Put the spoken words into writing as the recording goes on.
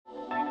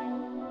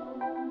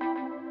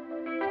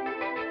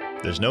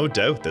There's no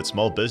doubt that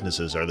small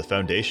businesses are the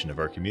foundation of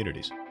our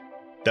communities.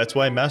 That's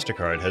why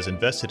MasterCard has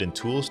invested in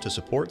tools to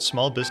support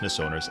small business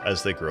owners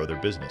as they grow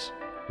their business.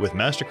 With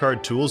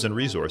MasterCard tools and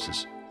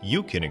resources,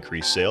 you can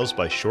increase sales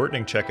by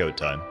shortening checkout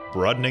time,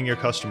 broadening your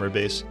customer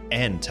base,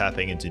 and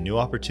tapping into new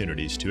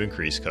opportunities to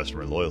increase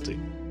customer loyalty.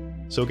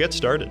 So get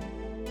started.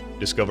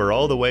 Discover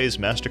all the ways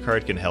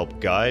MasterCard can help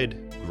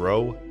guide,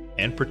 grow,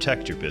 and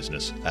protect your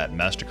business at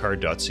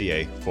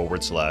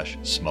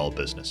mastercard.ca/small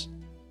business.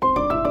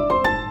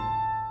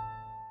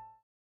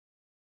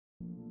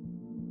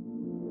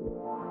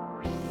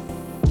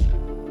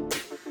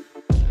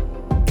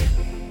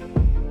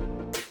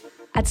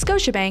 At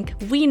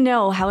Scotiabank, we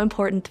know how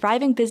important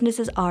thriving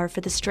businesses are for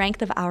the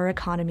strength of our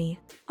economy.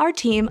 Our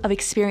team of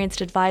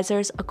experienced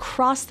advisors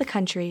across the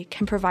country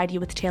can provide you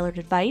with tailored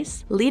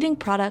advice, leading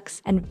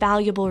products, and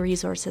valuable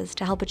resources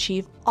to help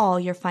achieve all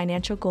your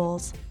financial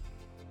goals.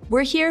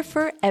 We're here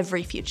for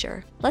every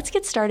future. Let's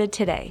get started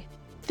today.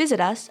 Visit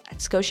us at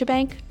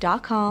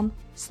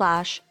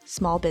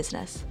scotiabank.com/small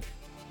business.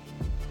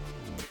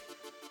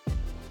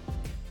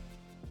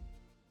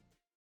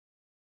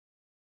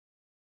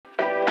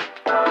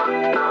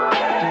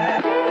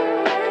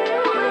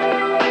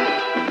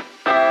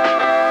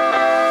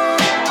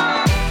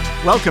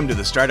 Welcome to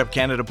the Startup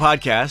Canada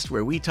podcast,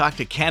 where we talk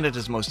to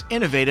Canada's most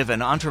innovative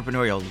and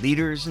entrepreneurial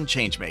leaders and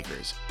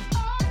changemakers.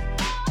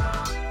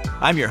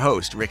 I'm your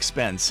host, Rick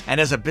Spence,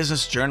 and as a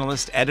business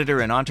journalist,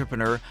 editor, and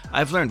entrepreneur,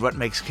 I've learned what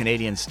makes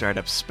Canadian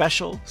startups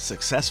special,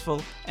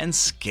 successful, and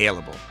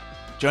scalable.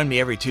 Join me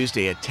every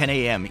Tuesday at 10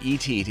 a.m. ET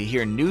to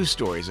hear news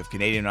stories of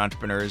Canadian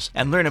entrepreneurs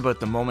and learn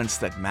about the moments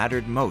that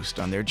mattered most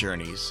on their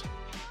journeys.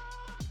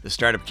 The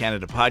Startup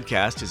Canada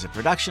podcast is a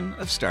production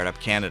of Startup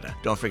Canada.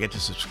 Don't forget to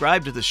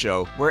subscribe to the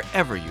show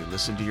wherever you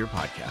listen to your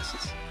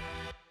podcasts.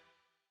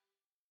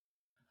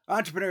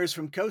 Entrepreneurs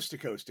from coast to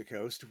coast to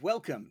coast,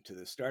 welcome to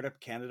the Startup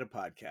Canada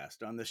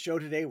podcast. On the show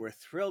today, we're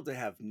thrilled to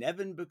have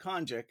Nevin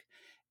Bukonjic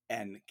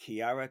and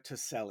Chiara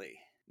Toselli.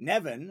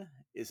 Nevin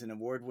is an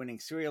award-winning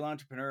serial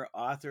entrepreneur,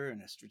 author,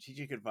 and a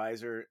strategic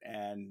advisor,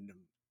 and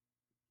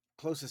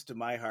closest to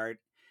my heart,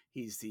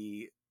 he's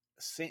the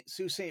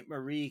Sault Ste.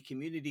 Marie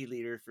community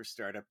leader for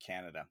Startup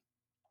Canada.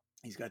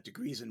 He's got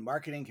degrees in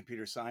marketing,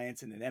 computer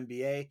science, and an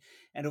MBA,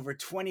 and over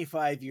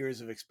 25 years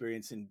of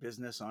experience in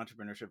business,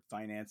 entrepreneurship,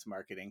 finance,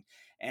 marketing,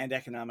 and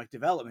economic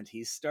development.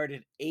 He's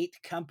started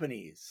 8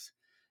 companies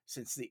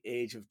since the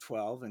age of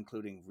 12,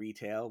 including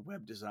retail,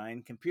 web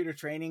design, computer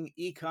training,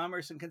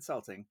 e-commerce, and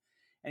consulting,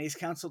 and he's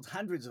counseled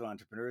hundreds of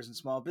entrepreneurs and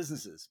small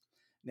businesses.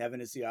 Nevin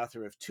is the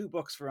author of 2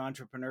 books for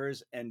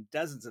entrepreneurs and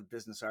dozens of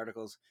business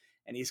articles,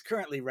 and he's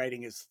currently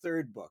writing his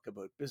 3rd book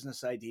about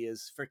business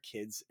ideas for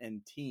kids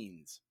and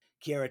teens.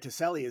 Chiara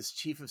Toselli is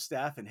Chief of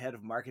Staff and Head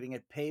of Marketing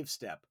at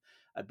PaveStep,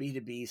 a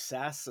B2B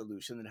SaaS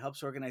solution that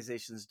helps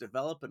organizations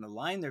develop and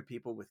align their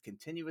people with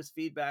continuous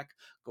feedback,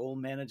 goal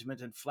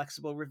management, and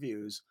flexible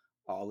reviews,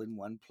 all in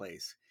one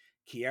place.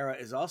 Chiara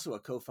is also a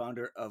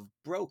co-founder of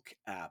Broke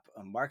App,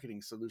 a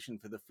marketing solution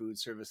for the food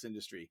service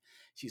industry.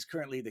 She's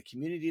currently the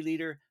community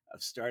leader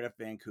of Startup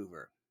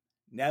Vancouver.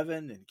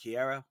 Nevin and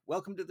Chiara,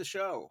 welcome to the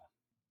show.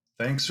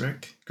 Thanks,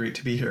 Rick. Great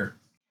to be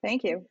here.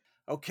 Thank you.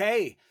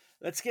 Okay,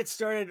 let's get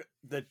started.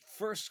 The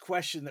first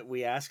question that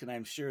we ask, and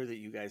I'm sure that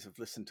you guys have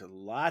listened to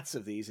lots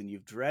of these and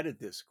you've dreaded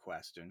this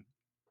question.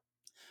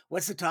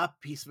 What's the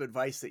top piece of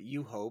advice that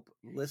you hope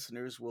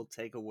listeners will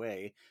take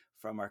away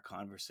from our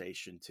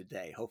conversation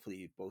today? Hopefully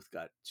you've both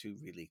got 2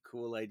 really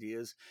cool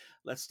ideas.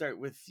 Let's start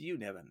with you,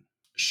 Nevin.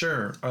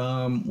 Sure.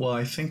 Well,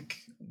 I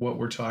think what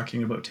we're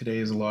talking about today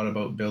is a lot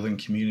about building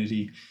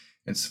community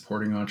and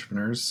supporting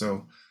entrepreneurs.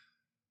 So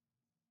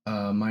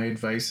my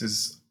advice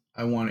is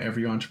I want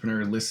every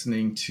entrepreneur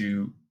listening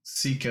to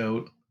seek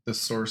out the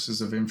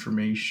sources of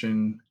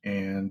information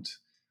and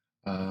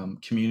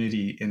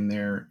community in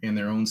their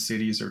own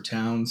cities or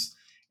towns,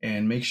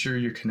 and make sure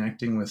you're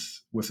connecting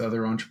with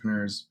other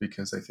entrepreneurs,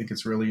 because I think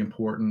it's really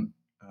important.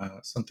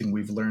 Something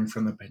we've learned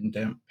from the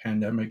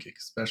pandemic,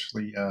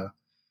 especially,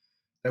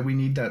 that we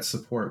need that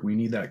support. We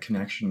need that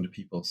connection to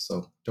people.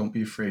 So don't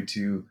be afraid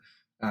to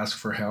ask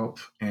for help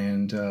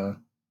and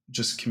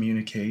just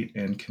communicate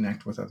and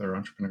connect with other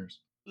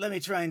entrepreneurs. Let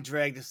me try and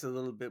drag just a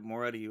little bit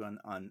more out of you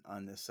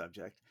on this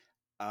subject.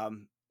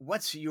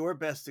 What's your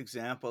best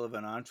example of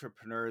an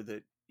entrepreneur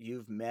that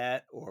you've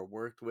met or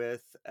worked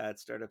with at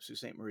Startup Sault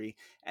Ste. Marie,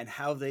 and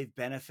how they've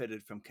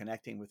benefited from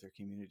connecting with their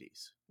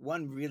communities?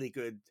 One really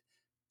good,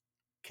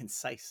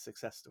 concise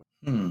success story.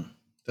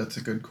 That's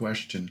a good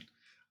question.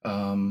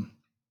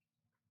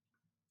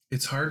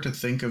 It's hard to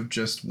think of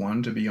just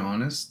one, to be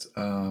honest.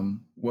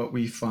 What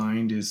we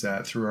find is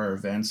that through our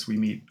events, we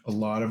meet a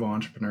lot of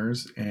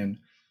entrepreneurs, and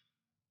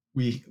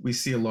we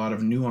see a lot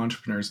of new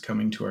entrepreneurs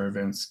coming to our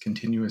events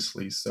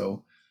continuously.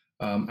 So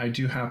I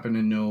do happen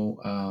to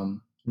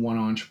know one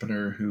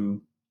entrepreneur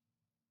who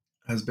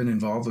has been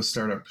involved with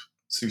Startup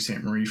Sault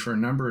Ste. Marie for a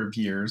number of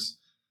years.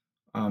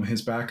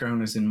 His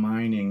background is in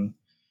mining,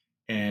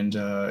 and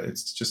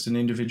it's just an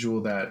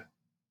individual that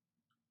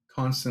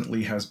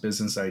constantly has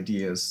business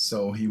ideas.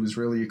 So he was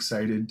really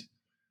excited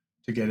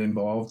to get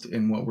involved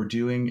in what we're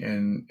doing.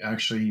 And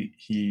actually,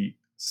 he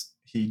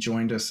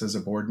joined us as a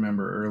board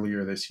member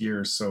earlier this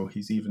year, so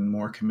he's even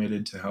more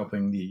committed to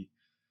helping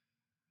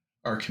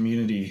our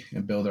community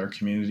and build our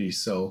community.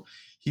 So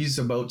he's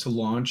about to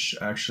launch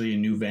actually a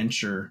new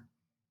venture,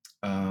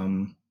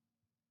 and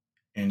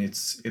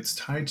it's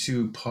tied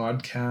to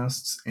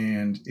podcasts,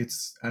 and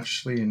it's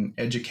actually an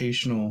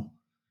educational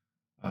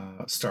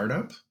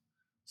startup.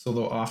 So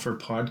they'll offer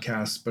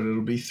podcasts, but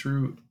it'll be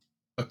through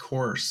a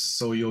course.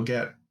 So you'll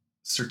get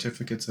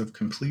certificates of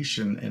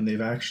completion, and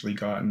they've actually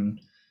gotten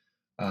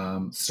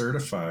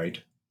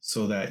certified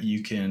so that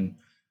you can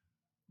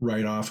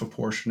write off a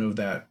portion of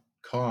that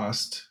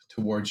cost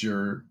towards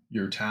your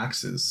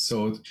taxes.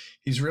 So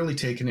he's really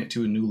taken it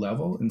to a new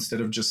level.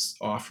 Instead of just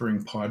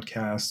offering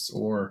podcasts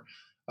or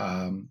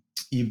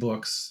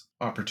ebooks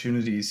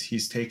opportunities,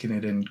 he's taken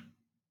it and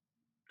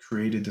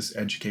created this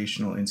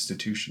educational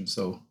institution.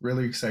 So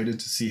really excited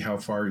to see how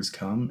far he's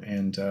come,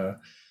 and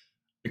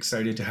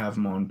excited to have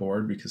him on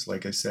board because,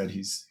 like I said,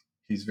 he's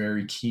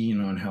very keen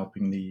on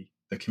helping the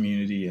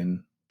community.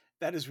 And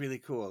that is really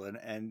cool.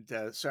 And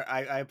sir,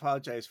 I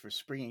apologize for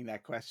springing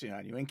that question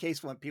on you. In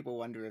case people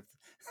wonder if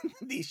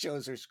these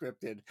shows are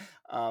scripted,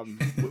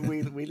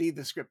 we leave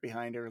the script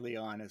behind early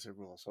on as a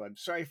rule. So I'm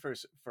sorry for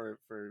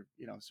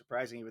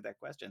surprising you with that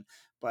question.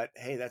 But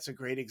hey, that's a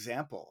great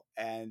example,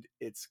 and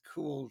it's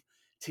cool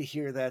to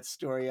hear that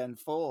story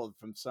unfold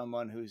from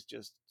someone who's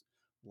just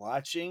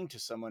watching to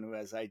someone who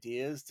has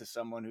ideas to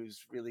someone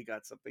who's really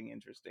got something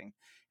interesting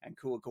and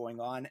cool going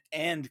on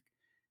and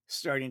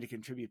starting to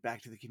contribute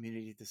back to the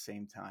community at the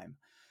same time.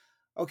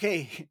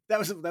 Okay, that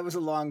was a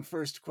long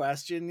first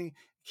question.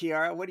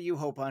 Kiara, what do you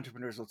hope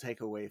entrepreneurs will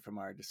take away from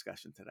our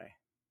discussion today?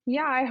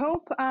 Yeah, I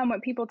hope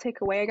what people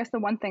take away, I guess the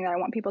one thing that I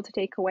want people to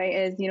take away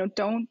is,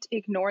 don't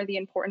ignore the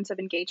importance of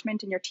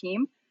engagement in your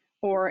team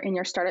or in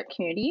your startup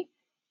community.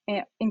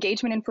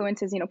 Engagement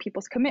influences,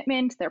 people's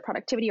commitment, their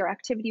productivity or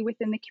activity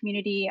within the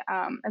community,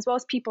 as well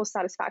as people's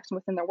satisfaction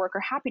within their work or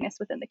happiness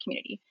within the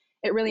community.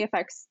 It really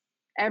affects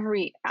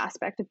every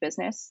aspect of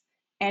business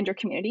and your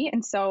community.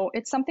 And so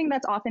it's something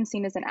that's often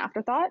seen as an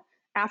afterthought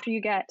after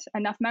you get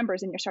enough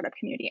members in your startup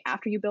community,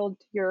 after you build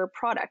your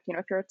product,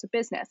 if it's a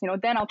business,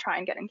 then I'll try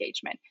and get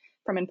engagement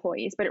from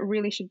employees. But it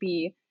really should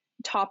be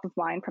top of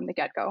mind from the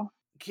get-go.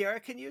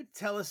 Kiara, can you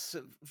tell us,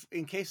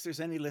 in case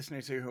there's any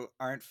listeners here who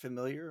aren't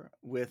familiar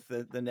with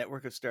the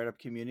network of startup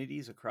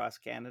communities across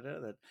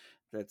Canada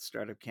that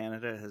Startup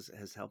Canada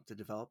has helped to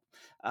develop,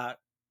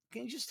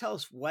 can you just tell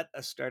us what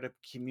a startup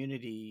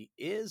community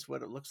is,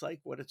 what it looks like,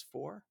 what it's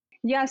for?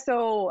 Yeah,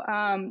 so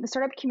the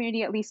startup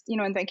community, at least,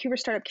 in Vancouver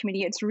Startup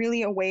Community, it's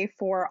really a way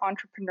for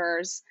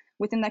entrepreneurs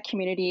within that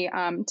community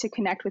to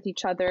connect with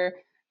each other,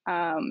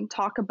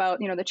 talk about,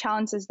 the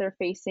challenges they're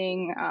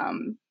facing,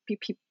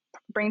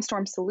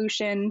 brainstorm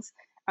solutions.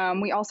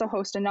 We also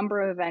host a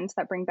number of events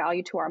that bring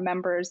value to our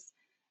members,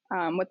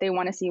 what they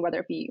want to see, whether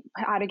it be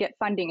how to get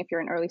funding if you're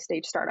an early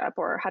stage startup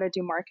or how to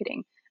do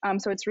marketing.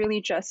 So it's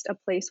really just a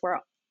place where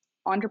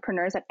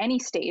entrepreneurs at any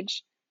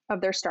stage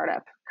of their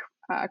startup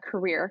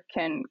career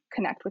can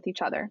connect with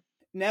each other.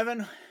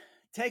 Nevin,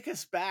 take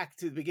us back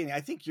to the beginning.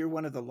 I think you're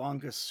one of the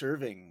longest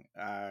serving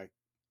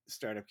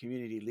startup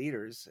community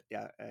leaders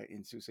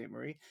in Sault Ste.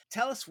 Marie.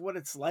 Tell us what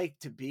it's like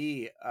to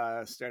be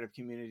a startup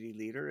community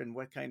leader and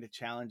what kind of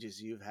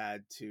challenges you've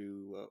had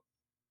to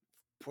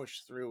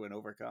push through and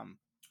overcome.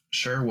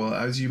 Sure. Well,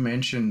 as you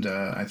mentioned,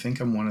 I think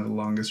I'm one of the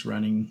longest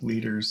running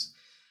leaders,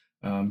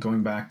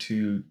 going back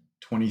to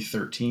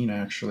 2013,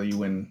 actually,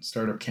 when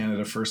Startup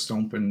Canada first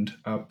opened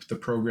up the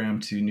program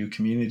to new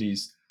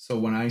communities. So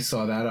when I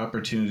saw that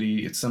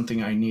opportunity, it's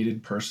something I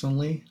needed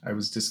personally. I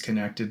was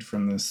disconnected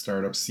from the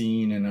startup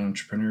scene and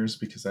entrepreneurs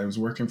because I was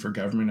working for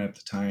government at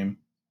the time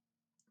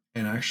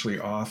and actually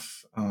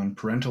off on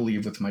parental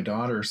leave with my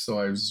daughter. So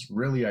I was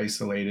really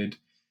isolated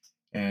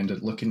and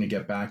looking to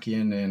get back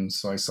in. And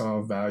so I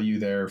saw value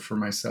there for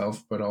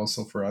myself, but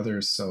also for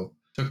others. So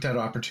took that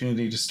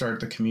opportunity to start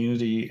the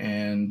community,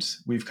 and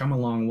we've come a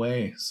long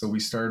way. So we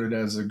started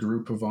as a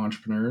group of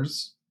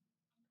entrepreneurs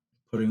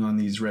putting on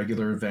these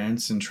regular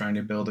events and trying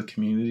to build a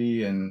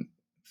community. And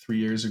 3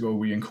 years ago,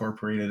 we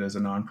incorporated as a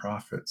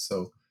nonprofit.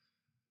 So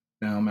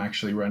now I'm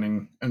actually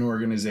running an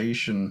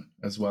organization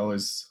as well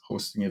as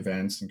hosting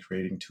events and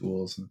creating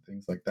tools and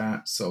things like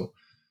that. So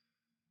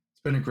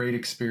it's been a great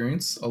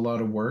experience, a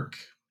lot of work,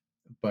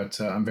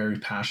 but I'm very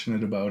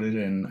passionate about it,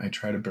 and I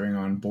try to bring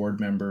on board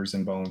members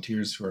and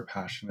volunteers who are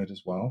passionate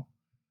as well.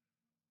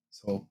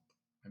 So,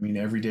 I mean,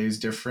 every day is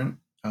different.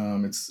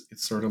 It's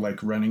sort of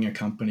like running a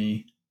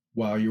company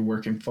while you're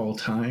working full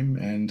time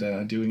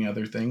and doing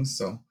other things.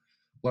 So,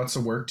 lots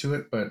of work to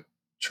it, but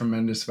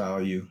tremendous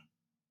value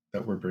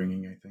that we're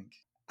bringing, I think.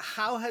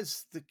 How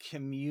has the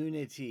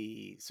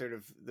community, sort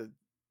of the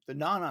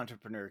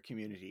non-entrepreneur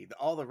community,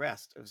 all the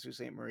rest of Sault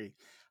Ste. Marie,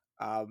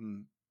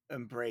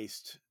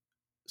 embraced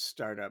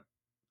Startup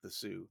the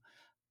Soo?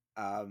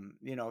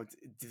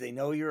 Do they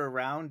know you're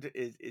around?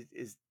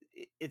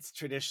 It's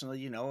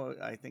traditionally,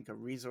 I think a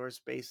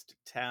resource-based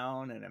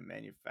town and a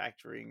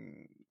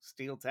manufacturing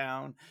steel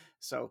town.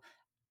 So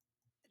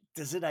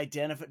Does it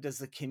identify, does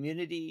the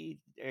community,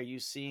 are you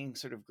seeing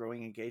sort of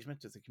growing engagement?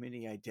 Does the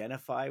community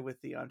identify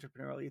with the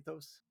entrepreneurial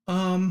ethos?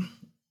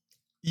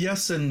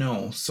 Yes and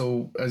no.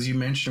 So, as you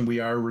mentioned,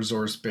 we are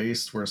resource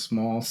based. We're a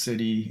small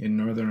city in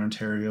Northern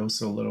Ontario,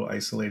 so a little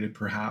isolated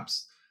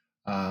perhaps.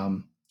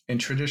 And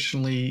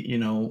traditionally,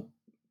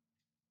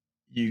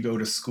 you go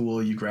to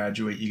school, you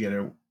graduate, you get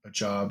a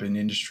job in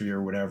industry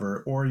or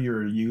whatever, or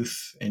you're a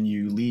youth and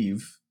you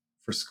leave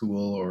for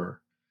school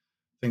or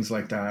things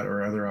like that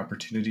or other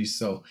opportunities.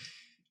 So,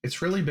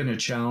 it's really been a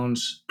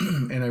challenge.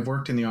 And I've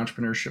worked in the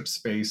entrepreneurship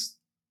space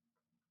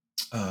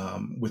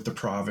with the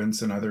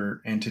province and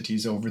other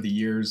entities over the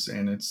years,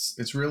 and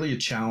it's really a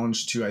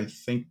challenge to, I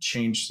think,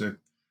 change the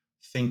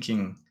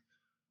thinking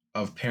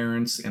of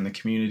parents and the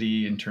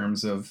community in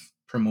terms of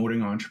promoting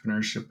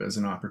entrepreneurship as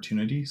an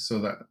opportunity.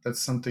 So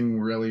that's something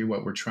really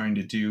what we're trying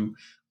to do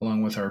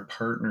along with our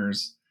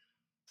partners,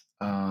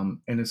 and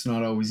it's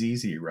not always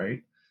easy,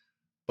 right?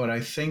 But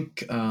I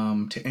think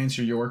to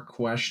answer your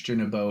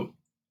question about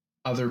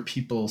other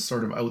people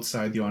sort of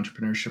outside the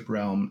entrepreneurship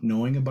realm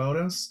knowing about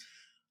us,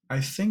 I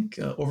think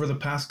over the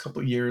past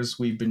couple of years,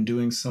 we've been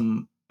doing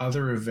some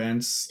other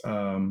events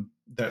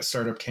that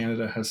Startup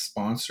Canada has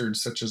sponsored,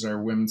 such as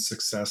our Women's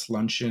Success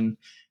Luncheon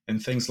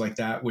and things like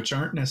that, which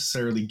aren't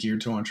necessarily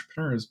geared to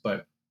entrepreneurs,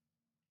 but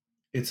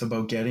it's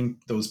about getting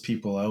those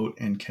people out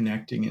and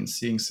connecting and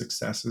seeing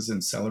successes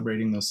and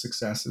celebrating those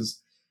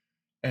successes.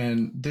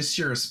 And this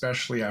year,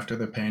 especially after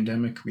the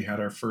pandemic, we had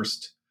our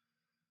first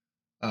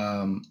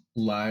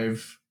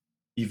live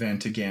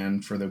event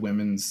again for the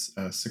Women's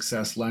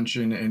Success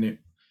Luncheon, and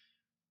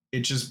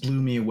it just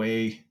blew me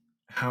away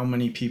how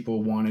many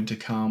people wanted to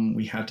come.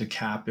 We had to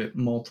cap it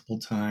multiple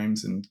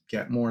times and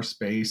get more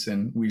space,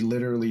 and we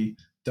literally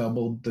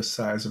doubled the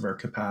size of our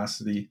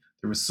capacity.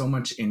 There was so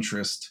much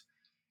interest,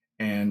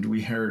 and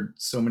we heard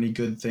so many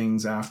good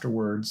things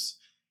afterwards,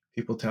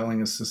 people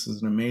telling us this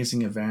is an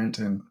amazing event.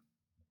 And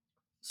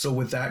so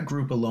with that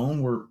group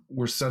alone,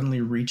 we're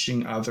suddenly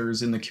reaching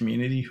others in the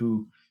community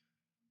who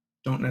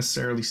don't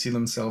necessarily see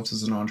themselves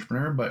as an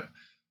entrepreneur, but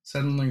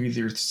suddenly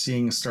they're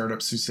seeing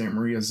Startup Sault Ste.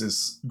 Marie as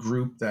this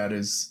group that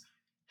is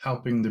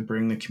helping to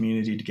bring the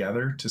community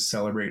together to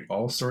celebrate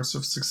all sorts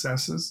of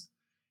successes.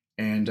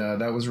 And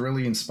that was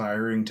really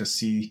inspiring to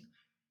see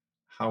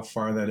how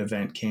far that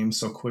event came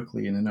so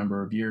quickly in a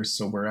number of years.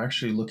 So we're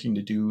actually looking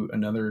to do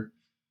another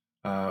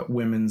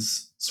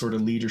women's sort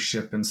of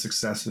leadership and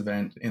success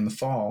event in the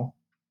fall,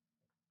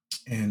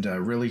 and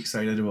really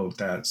excited about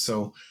that.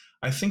 So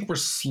I think we're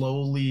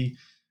slowly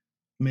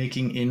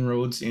making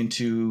inroads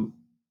into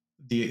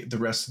the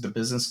rest of the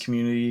business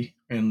community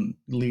and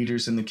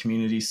leaders in the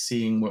community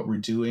seeing what we're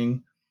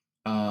doing.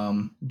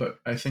 But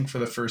I think for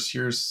the first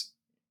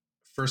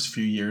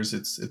few years,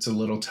 it's a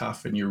little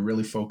tough, and you're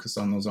really focused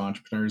on those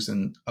entrepreneurs,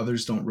 and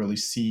others don't really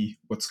see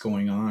what's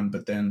going on.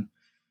 But then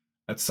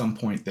at some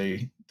point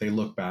they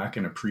look back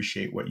and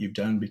appreciate what you've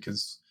done,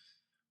 because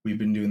we've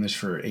been doing this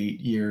for 8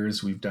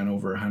 years. We've done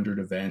over 100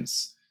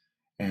 events,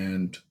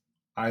 and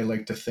I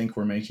like to think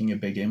we're making a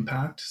big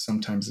impact.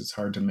 Sometimes it's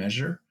hard to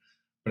measure,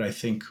 but I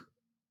think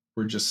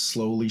we're just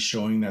slowly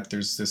showing that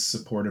there's this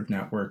supportive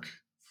network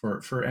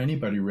for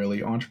anybody,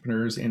 really,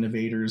 entrepreneurs,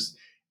 innovators,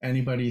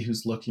 anybody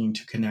who's looking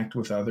to connect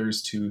with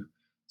others to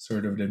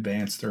sort of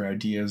advance their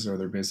ideas or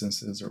their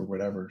businesses or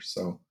whatever.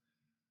 So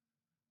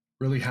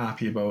really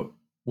happy about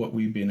what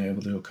we've been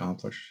able to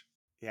accomplish.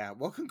 Yeah,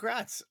 well,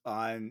 congrats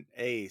on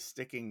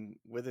sticking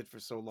with it for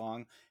so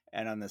long,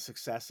 and on the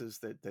successes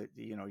that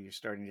you're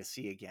starting to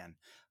see again.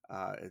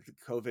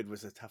 COVID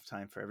was a tough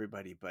time for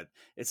everybody, but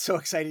it's so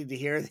exciting to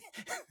hear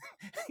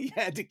you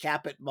had to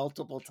cap it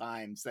multiple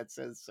times. That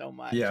says so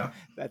much. Yeah,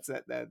 that's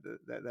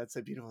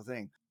a beautiful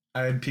thing.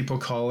 I had people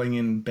calling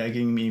and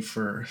begging me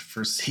for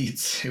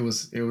seats. It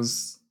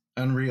was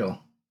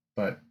unreal,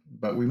 but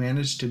we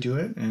managed to do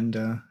it and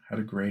had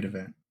a great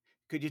event.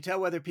 Could you tell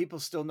whether people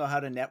still know how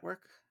to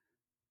network?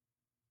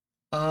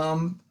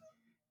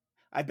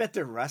 I bet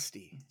they're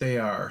rusty. They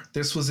are.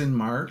 This was in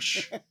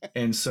March,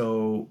 and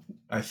so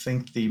I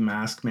think the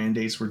mask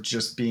mandates were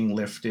just being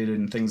lifted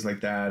and things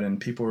like that,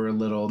 and people were a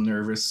little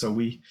nervous. So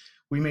we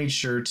made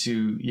sure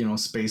to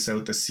space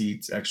out the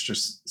seats, extra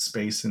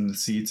space in the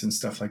seats and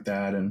stuff like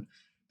that, and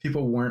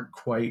people weren't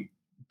quite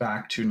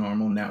back to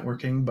normal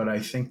networking, but I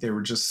think they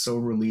were just so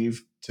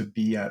relieved to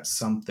be at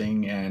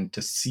something and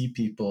to see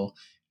people,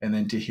 and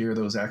then to hear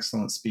those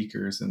excellent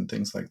speakers and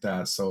things like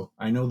that. So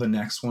I know the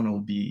next one will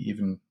be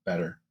even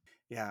better.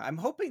 Yeah, I'm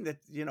hoping that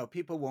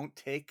people won't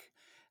take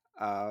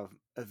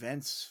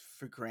events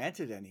for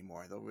granted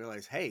anymore. They'll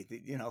realize, hey,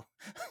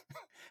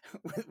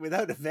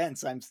 without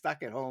events, I'm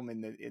stuck at home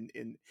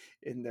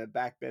in the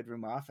back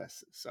bedroom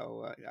office.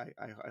 So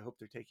I hope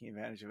they're taking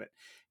advantage of it.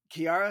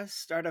 Kiara,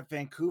 Startup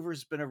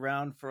Vancouver's been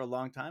around for a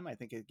long time. I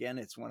think again,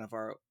 it's one of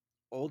our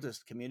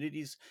oldest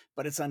communities,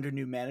 but it's under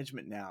new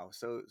management now.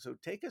 So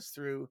take us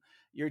through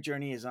your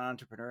journey as an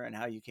entrepreneur and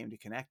how you came to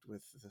connect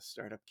with the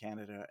Startup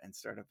Canada and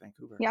Startup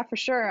Vancouver. Yeah, for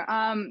sure.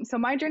 So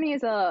my journey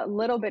is a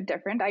little bit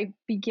different. I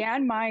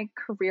began my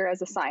career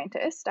as a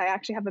scientist. I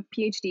actually have a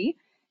PhD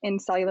in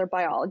cellular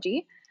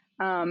biology.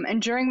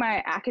 And during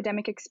my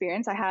academic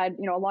experience, I had,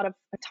 a lot of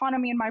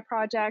autonomy in my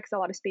projects, a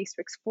lot of space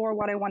to explore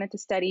what I wanted to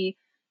study,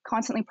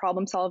 constantly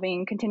problem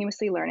solving,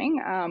 continuously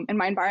learning. And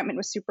my environment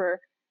was super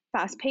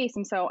fast paced.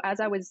 And so as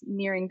I was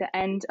nearing the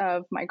end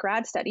of my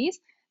grad studies,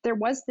 there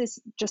was this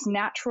just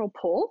natural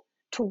pull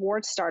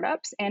towards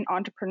startups and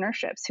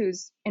entrepreneurships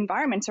whose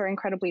environments are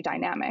incredibly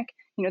dynamic.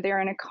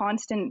 They're in a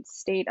constant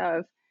state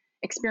of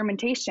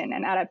experimentation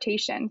and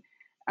adaptation.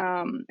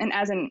 And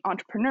as an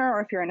entrepreneur,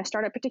 or if you're in a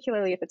startup,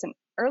 particularly if it's an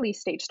early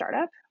stage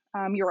startup,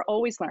 you're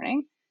always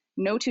learning.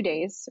 No 2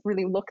 days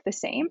really look the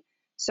same.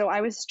 So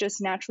I was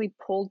just naturally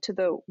pulled to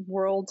the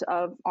world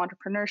of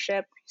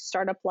entrepreneurship,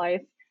 startup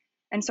life.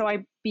 And so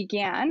I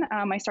began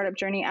my startup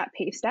journey at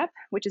PayStep,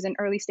 which is an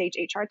early stage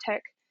HR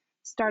tech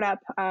startup.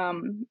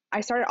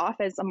 I started off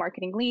as a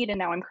marketing lead, and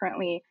now I'm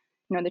currently,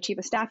 the chief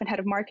of staff and head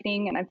of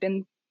marketing, and I've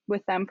been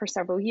with them for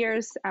several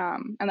years.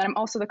 And then I'm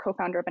also the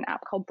co-founder of an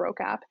app called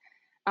BrokeApp.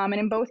 And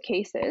in both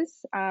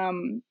cases,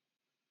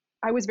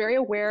 I was very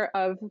aware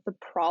of the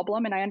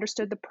problem, and I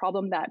understood the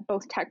problem that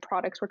both tech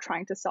products were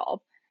trying to solve.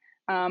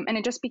 And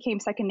it just became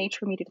second nature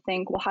for me to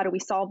think, well, how do we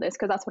solve this?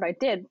 Because that's what I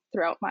did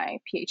throughout my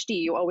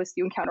PhD. You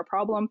encounter a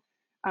problem,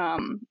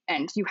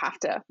 and you have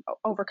to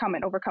overcome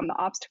the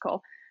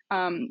obstacle.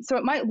 So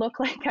it might look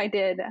like I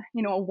did, a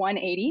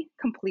 180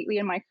 completely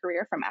in my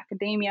career from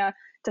academia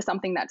to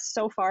something that's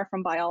so far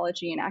from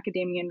biology and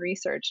academia and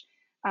research.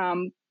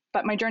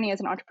 But my journey as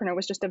an entrepreneur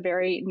was just a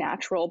very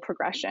natural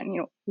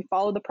progression. We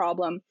follow the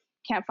problem,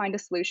 can't find a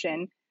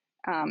solution,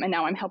 and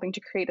now I'm helping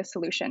to create a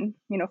solution,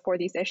 for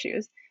these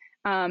issues.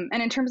 And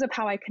in terms of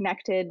how I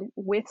connected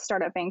with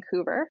Startup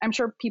Vancouver, I'm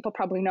sure people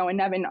probably know, and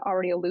Nevin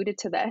already alluded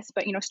to this,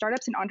 but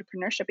startups and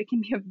entrepreneurship, it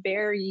can be a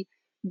very,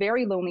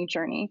 very lonely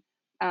journey.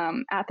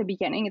 At the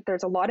beginning,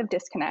 there's a lot of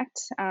disconnect.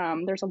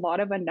 There's a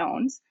lot of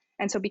unknowns.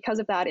 And so because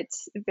of that,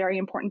 it's very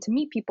important to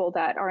meet people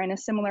that are in a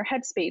similar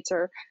headspace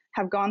or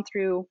have gone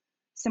through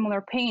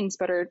similar pains,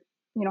 but are,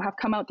 have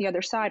come out the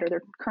other side, or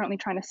they're currently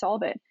trying to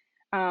solve it.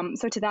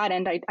 So to that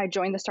end, I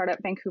joined the Startup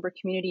Vancouver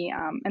community,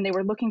 and they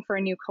were looking for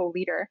a new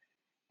co-leader.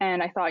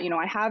 And I thought,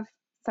 I have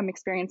some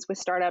experience with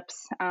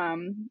startups,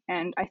 and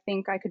I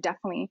think I could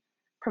definitely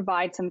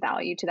provide some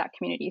value to that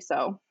community.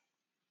 So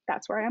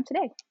that's where I am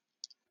today.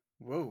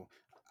 Whoa.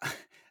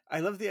 I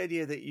love the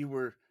idea that you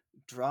were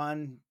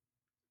drawn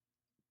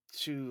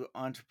to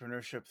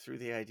entrepreneurship through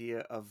the idea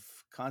of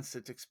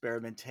constant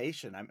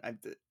experimentation.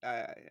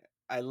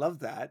 I love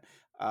that.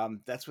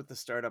 That's what the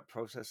startup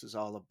process is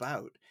all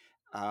about.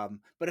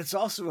 But it's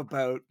also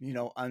about,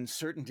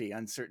 uncertainty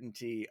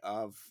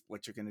of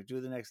what you're going to do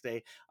the next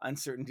day,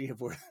 uncertainty of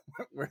where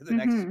the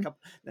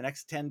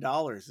next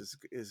 $10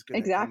 is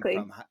going to come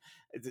from.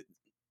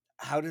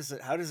 How does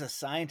a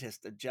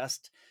scientist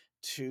adjust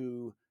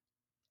to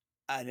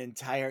an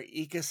entire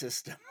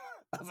ecosystem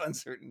of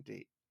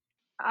uncertainty?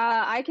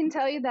 I can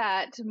tell you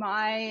that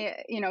my,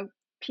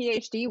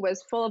 PhD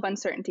was full of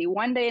uncertainty.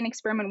 One day an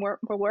experiment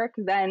will work,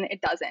 then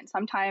it doesn't.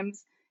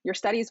 Sometimes your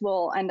studies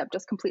will end up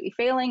just completely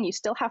failing. You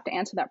still have to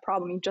answer that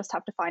problem. You just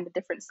have to find a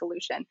different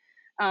solution.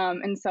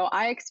 And so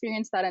I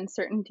experienced that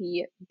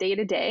uncertainty day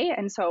to day.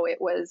 And so it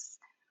was,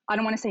 I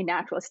don't want to say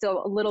natural. It's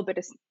still a little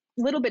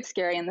bit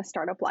scary in the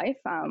startup life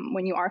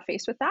when you are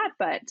faced with that.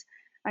 But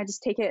I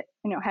just take it,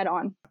 head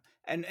on.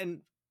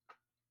 And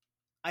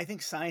I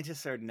think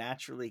scientists are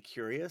naturally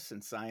curious,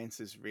 and science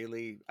is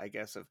really, I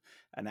guess,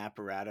 an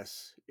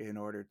apparatus in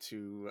order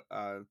to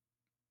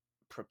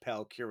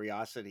propel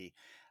curiosity.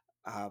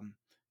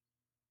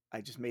 I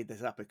just made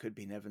this up. It could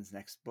be Nevin's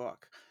next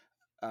book.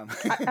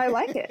 I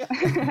like it.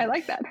 I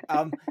like that.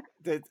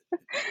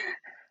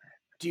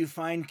 Do you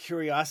find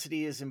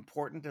curiosity is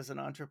important as an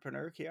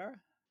entrepreneur, Kiara?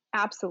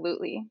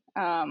 Absolutely.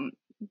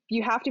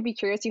 You have to be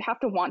curious. You have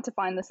to want to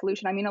find the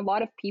solution. I mean, a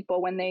lot of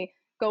people, when they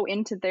go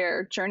into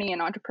their journey in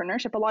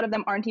entrepreneurship, a lot of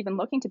them aren't even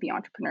looking to be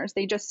entrepreneurs.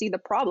 They just see the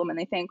problem and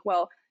they think,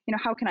 well,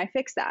 how can I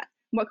fix that?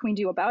 What can we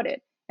do about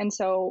it? And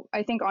so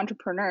I think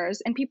entrepreneurs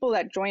and people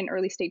that join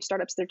early stage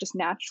startups, they're just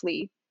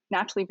naturally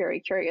very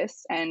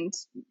curious and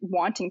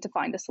wanting to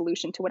find a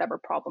solution to whatever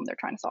problem they're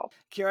trying to solve.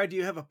 Kiara, do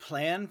you have a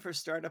plan for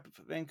Startup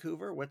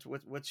Vancouver?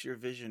 What's your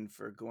vision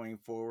for going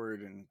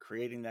forward and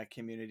creating that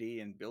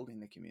community and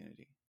building the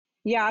community?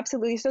 Yeah,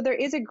 absolutely. So there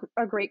is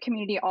a great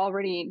community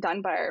already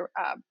done by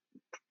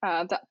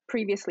the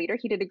previous leader.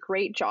 He did a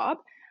great job.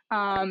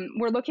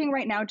 We're looking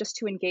right now just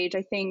to engage.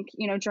 I think,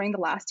 during the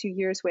last 2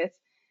 years with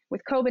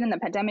COVID and the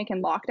pandemic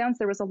and lockdowns,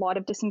 there was a lot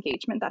of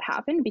disengagement that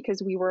happened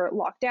because we were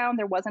locked down.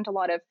 There wasn't a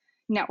lot of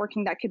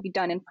networking that could be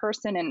done in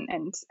person.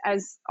 And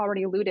as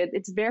already alluded,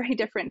 it's very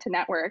different to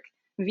network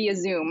via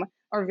Zoom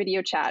or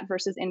video chat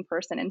versus in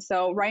person. And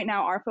so right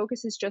now our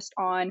focus is just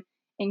on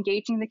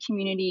engaging the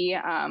community.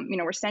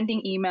 We're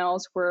sending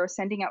emails, we're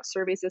sending out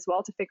surveys as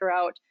well to figure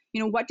out,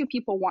 what do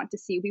people want to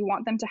see? We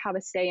want them to have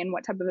a say in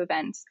what type of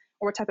events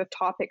or what type of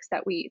topics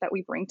that we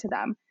bring to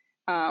them.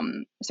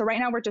 So right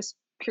now we're just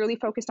purely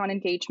focused on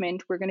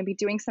engagement. We're going to be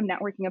doing some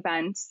networking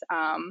events,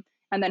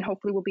 and then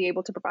hopefully we'll be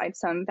able to provide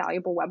some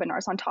valuable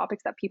webinars on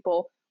topics that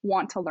people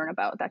want to learn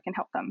about that can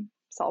help them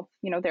solve,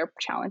 their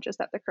challenges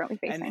that they're currently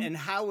facing. And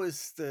how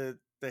was the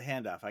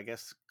handoff? I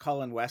guess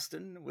Colin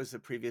Weston was the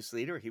previous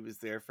leader. He was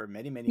there for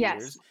many, many Yes.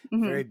 years.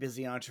 Mm-hmm. Very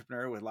busy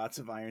entrepreneur with lots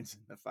of irons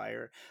in the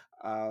fire.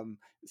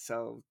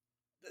 So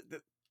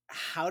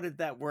how did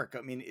that work?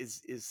 I mean,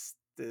 is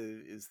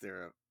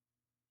there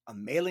a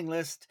mailing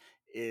list?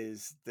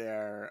 Is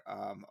there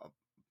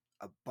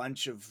a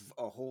bunch of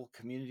a whole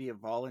community of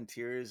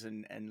volunteers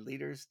and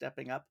leaders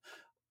stepping up?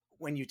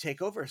 When you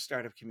take over a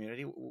startup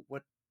community,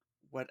 what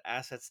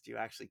assets do you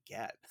actually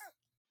get?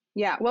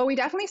 Yeah, well, we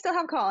definitely still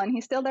have Colin.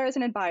 He's still there as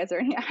an advisor,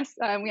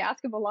 and we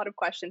ask him a lot of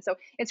questions. So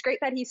it's great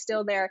that he's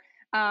still there.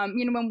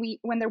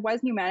 When there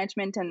was new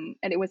management and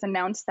it was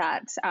announced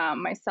that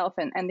myself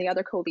and the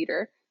other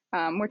co-leader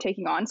were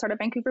taking on Startup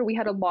Vancouver, we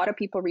had a lot of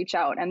people reach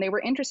out and they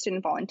were interested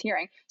in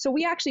volunteering. So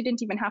we actually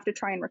didn't even have to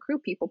try and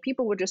recruit people.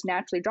 People would just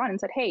naturally draw in and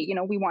said, hey,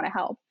 we want to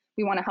help.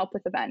 We want to help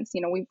with events.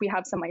 We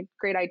have some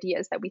great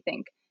ideas that we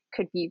think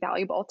could be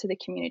valuable to the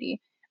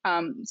community.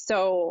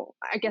 So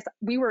I guess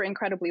we were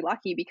incredibly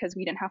lucky because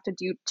we didn't have to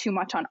do too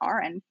much on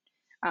our end.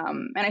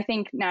 And I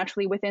think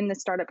naturally within the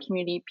startup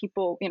community,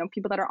 people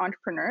that are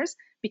entrepreneurs,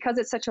 because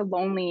it's such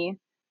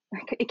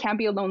it can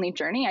be a lonely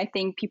journey. I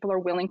think people are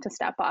willing to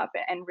step up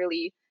and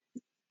really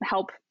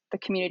help the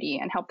community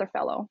and help their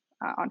fellow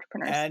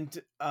entrepreneurs.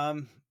 And,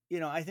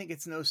 I think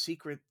it's no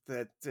secret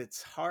that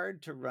it's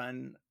hard to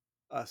run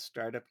a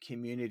startup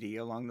community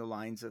along the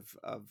lines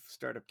of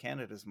Startup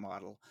Canada's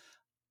model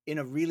in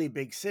a really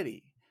big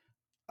city.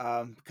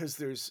 Because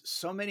there's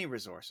so many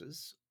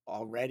resources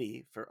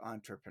already for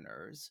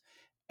entrepreneurs,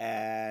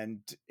 and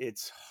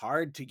it's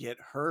hard to get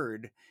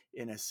heard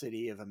in a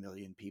city of 1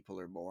 million people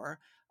or more.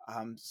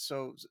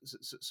 So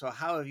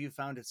how have you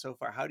found it so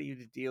far? How do you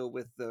deal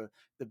with the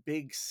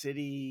big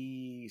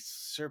city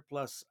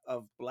surplus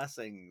of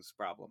blessings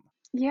problem?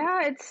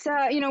 Yeah, it's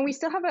we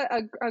still have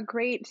a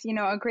great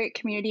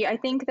community. I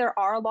think there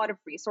are a lot of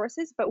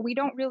resources, but we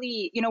don't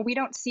really we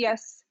don't see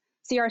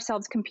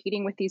ourselves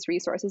competing with these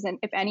resources. And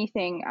if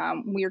anything,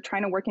 we are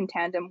trying to work in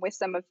tandem with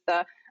some of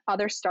the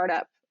other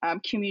startup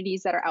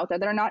communities that are out there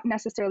that are not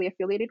necessarily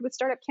affiliated with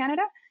Startup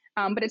Canada,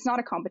 but it's not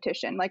a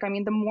competition.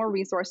 The more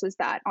resources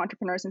that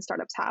entrepreneurs and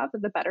startups have,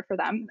 the better for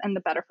them and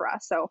the better for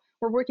us. So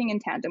we're working in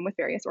tandem with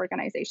various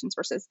organizations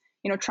versus,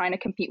 trying to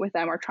compete with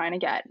them or trying to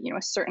get,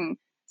 a certain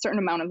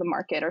amount of the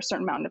market or a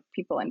certain amount of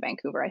people in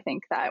Vancouver. I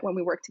think that when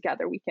we work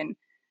together, we can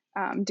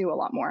do a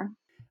lot more.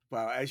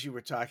 Well, as you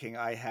were talking,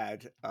 I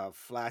had a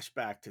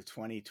flashback to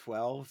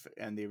 2012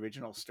 and the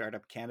original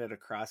Startup Canada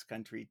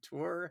cross-country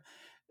tour.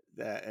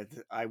 That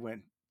I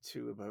went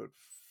to about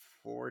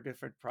 4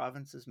 different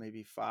provinces,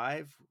 maybe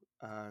 5,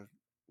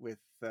 with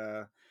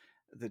the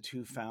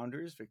 2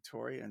 founders,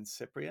 Victoria and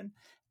Cyprian,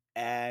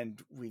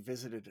 and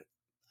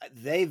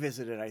they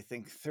visited, I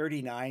think,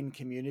 39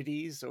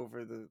 communities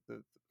over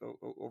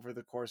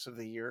the course of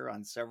the year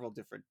on several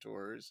different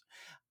tours,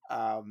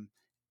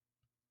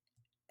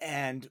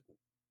 and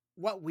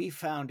what we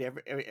found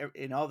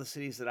in all the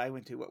cities that I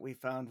went to, what we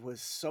found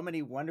was so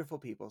many wonderful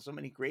people, so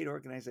many great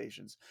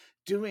organizations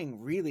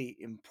doing really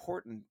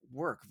important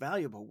work,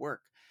 valuable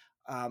work,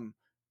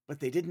 but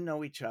they didn't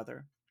know each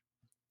other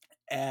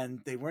and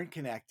they weren't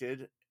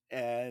connected,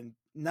 and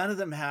none of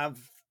them have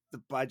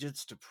the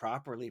budgets to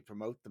properly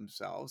promote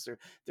themselves.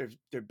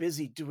 They're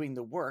busy doing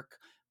the work,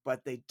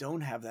 but they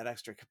don't have that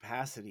extra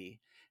capacity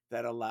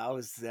that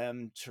allows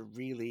them to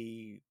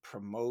really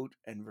promote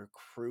and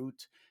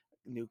recruit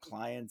new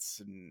clients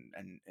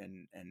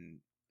and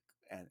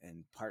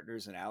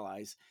partners and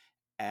allies.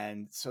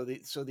 And so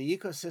the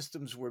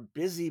ecosystems were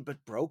busy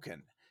but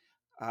broken.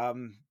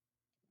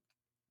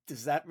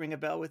 Does that ring a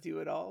bell with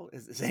you at all?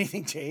 Has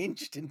anything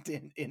changed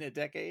in a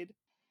decade?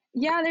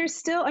 Yeah, there's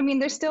still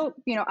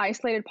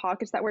isolated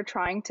pockets that we're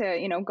trying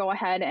to go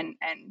ahead and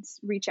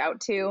reach out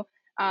to.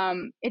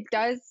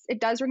 It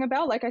does ring a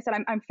bell. Like I said,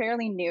 I'm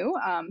fairly new,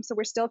 so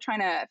we're still trying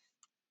to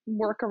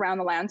work around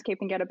the landscape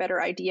and get a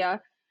better idea.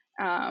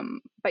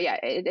 But yeah,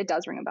 it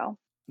does ring a bell.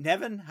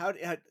 Nevin,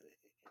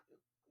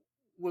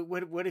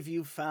 what have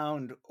you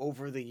found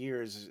over the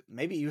years?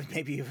 Maybe you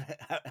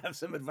have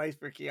some advice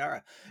for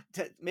Chiara.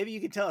 Maybe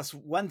you could tell us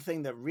one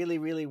thing that really,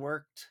 really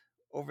worked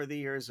over the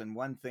years and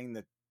one thing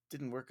that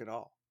didn't work at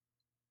all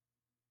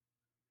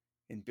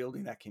in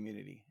building that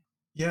community.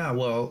 Yeah,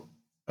 well,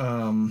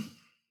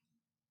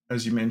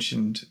 as you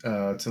mentioned,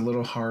 it's a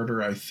little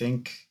harder, I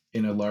think,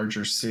 in a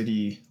larger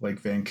city like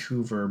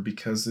Vancouver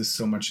because there's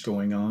so much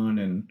going on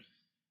and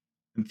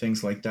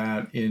things like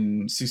that.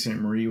 In Sault Ste.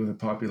 Marie, with a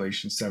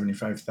population of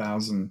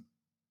 75,000,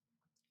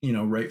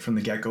 right from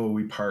the get-go,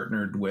 we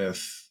partnered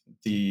with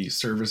the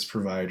service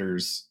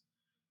providers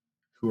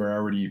who are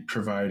already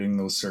providing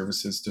those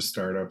services to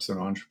startups and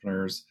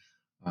entrepreneurs.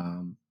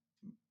 And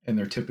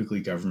they're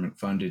typically government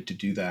funded to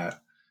do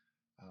that.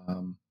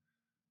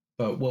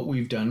 But what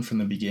we've done from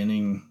the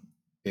beginning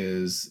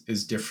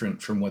is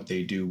different from what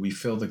they do. We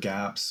fill the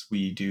gaps.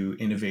 We do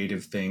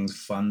innovative things,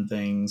 fun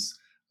things.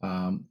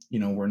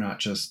 We're not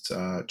just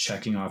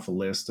checking off a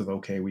list of,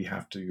 okay, we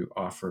have to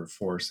offer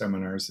 4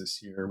 seminars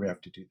this year. We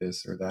have to do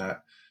this or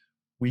that.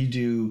 We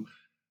do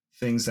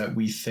things that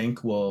we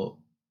think will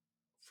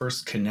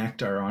first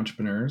connect our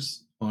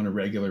entrepreneurs on a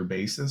regular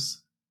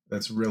basis.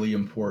 That's really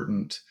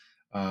important,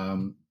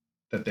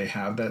 that they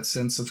have that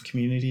sense of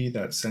community,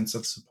 that sense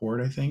of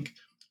support, I think.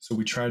 So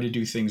we try to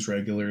do things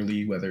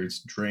regularly, whether it's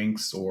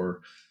drinks or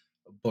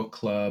a book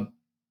club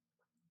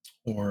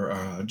or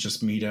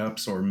just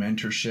meetups or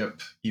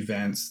mentorship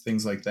events,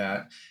 things like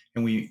that.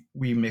 And we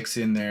mix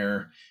in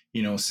there,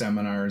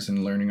 seminars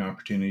and learning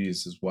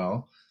opportunities as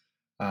well.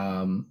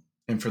 And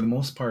for the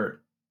most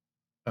part,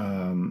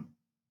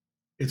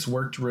 it's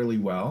worked really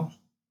well.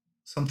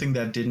 Something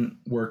that didn't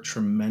work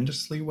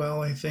tremendously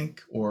well, I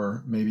think,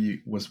 or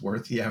maybe was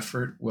worth the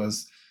effort,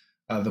 was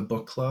the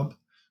book club.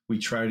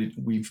 We've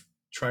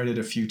tried it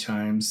a few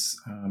times.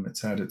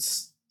 It's had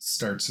its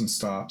starts and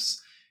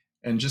stops.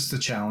 And just the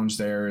challenge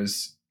there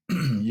is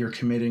you're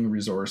committing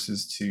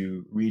resources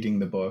to reading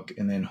the book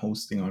and then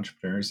hosting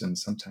entrepreneurs. And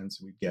sometimes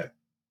we'd get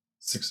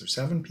 6 or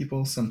 7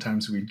 people,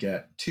 sometimes we'd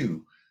get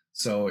 2.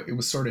 So it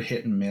was sort of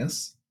hit and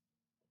miss.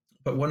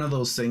 But one of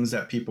those things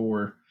that people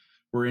were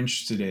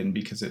interested in,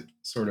 because it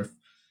sort of,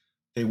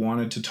 they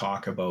wanted to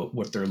talk about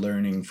what they're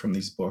learning from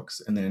these books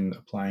and then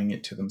applying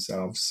it to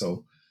themselves.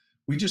 So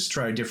we just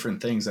try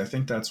different things. I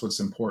think that's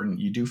what's important.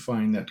 You do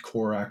find that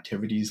core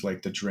activities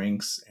like the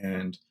drinks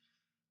and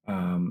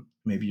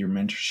maybe your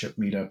mentorship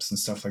meetups and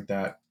stuff like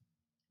that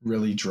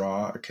really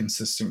draw a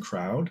consistent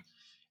crowd.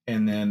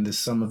 And then there's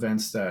some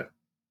events that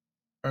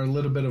are a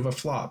little bit of a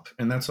flop,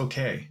 and that's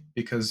okay,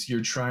 because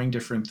you're trying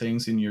different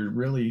things and you're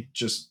really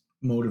just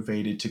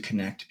motivated to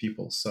connect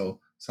people. So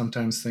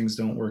sometimes things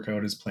don't work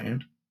out as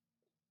planned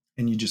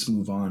and you just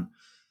move on.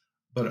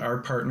 But our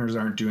partners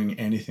aren't doing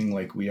anything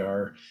like we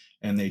are,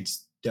 and they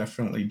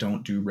definitely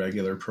don't do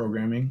regular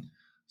programming.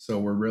 So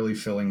we're really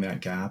filling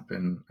that gap,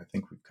 and I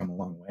think we've come a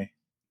long way.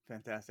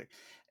 Fantastic.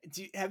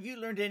 Have you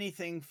learned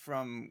anything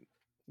from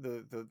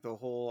the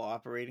whole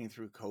operating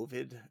through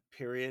COVID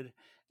period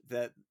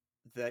that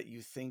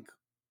you think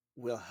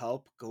will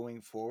help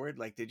going forward?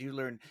 Like, did you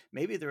learn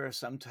maybe there are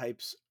some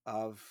types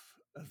of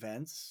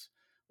events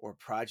or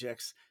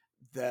projects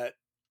that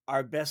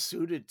are best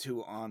suited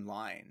to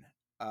online?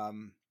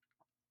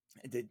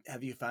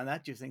 Have you found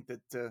that? Do you think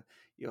that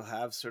you'll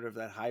have sort of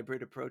that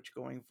hybrid approach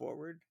going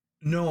forward?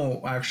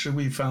 No, actually,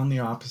 we found the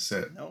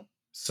opposite. No.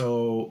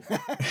 So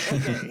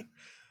Okay.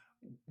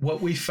 What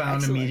we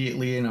found Excellent.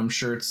 immediately, and I'm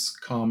sure it's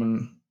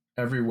common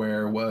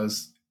everywhere,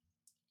 was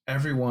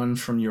everyone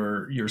from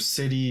your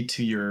city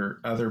to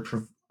your other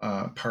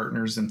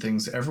partners and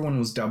things, everyone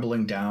was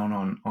doubling down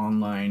on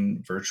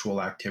online virtual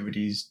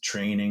activities,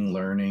 training,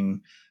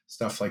 learning,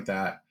 stuff like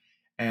that.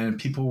 And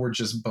people were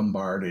just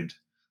bombarded.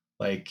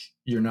 Like,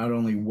 you're not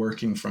only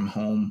working from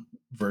home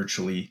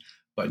virtually,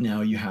 but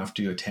now you have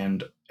to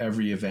attend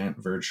every event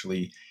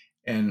virtually.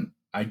 And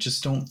I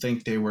just don't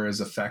think they were as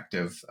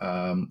effective.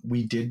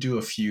 We did do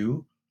a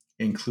few,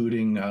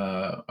 including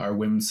our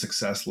Women's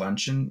Success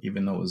Luncheon,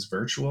 even though it was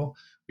virtual.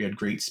 We had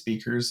great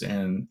speakers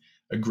and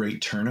a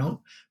great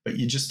turnout, but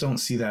you just don't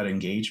see that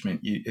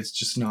engagement. It's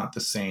just not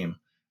the same,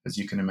 as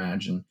you can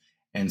imagine.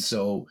 And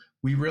so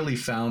we really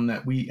found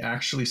that we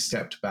actually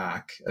stepped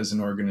back as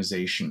an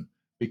organization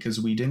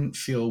because we didn't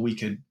feel we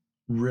could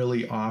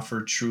really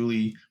offer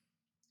truly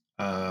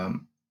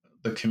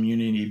the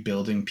community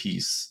building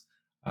piece.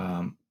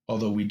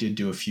 Although we did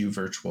do a few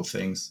virtual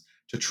things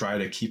to try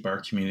to keep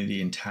our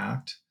community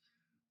intact.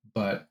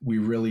 But we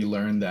really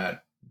learned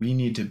that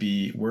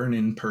we're an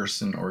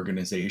in-person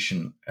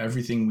organization.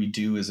 Everything we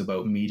do is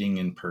about meeting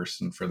in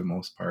person for the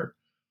most part.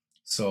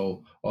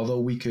 So although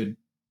we could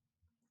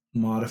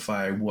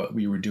modify what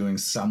we were doing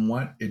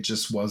somewhat, it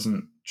just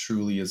wasn't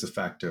truly as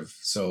effective.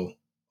 So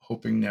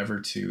hoping never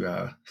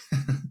to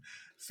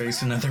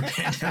face another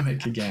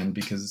pandemic again,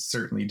 because it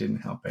certainly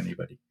didn't help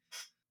anybody.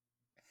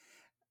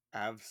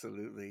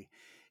 Absolutely.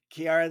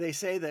 Kiara, they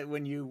say that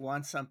when you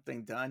want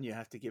something done, you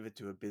have to give it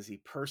to a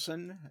busy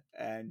person.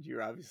 And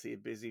you're obviously a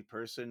busy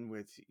person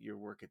with your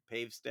work at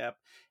PaveStep,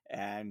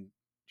 and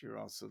you're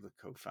also the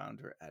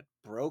co-founder at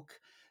Broke.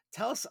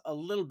 Tell us a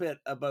little bit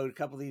about a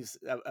couple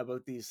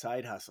of these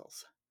side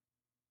hustles.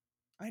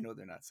 I know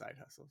they're not side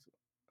hustles,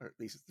 or at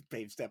least the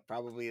PaveStep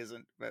probably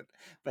isn't, but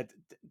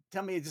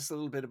tell me just a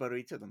little bit about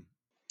each of them.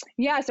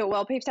 Yeah, so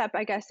PaveStep,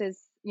 I guess,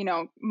 is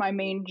my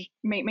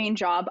main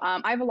job.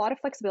 I have a lot of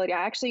flexibility.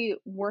 I actually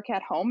work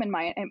at home, and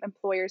my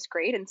employer is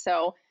great, and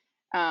so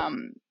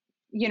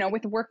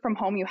with work from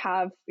home, you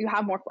have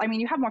more. I mean,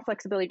 you have more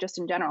flexibility just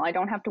in general. I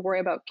don't have to worry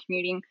about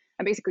commuting.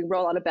 I basically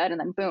roll out of bed and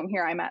then boom,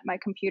 here I'm at my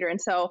computer, and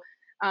so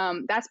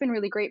that's been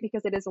really great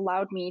because it has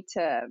allowed me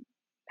to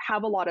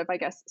have a lot of, I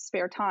guess,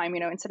 spare time.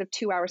 Instead of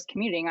 2 hours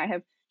commuting, I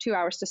have 2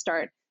 hours to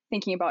start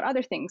thinking about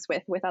other things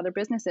with other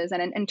businesses.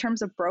 And in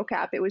terms of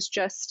BrokeApp, it was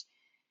just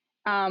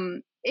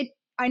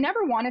I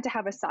never wanted to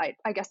have a side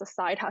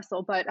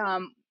hustle, but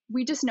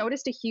we just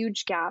noticed a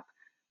huge gap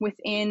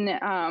within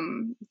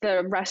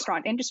the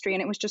restaurant industry.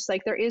 And it was just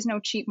like, there is no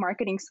cheap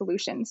marketing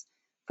solutions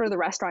for the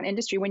restaurant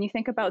industry. When you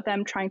think about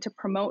them trying to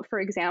promote,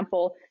 for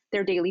example,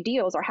 their daily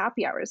deals or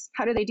happy hours,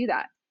 how do they do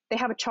that? They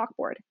have a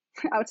chalkboard.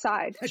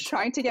 outside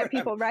trying to get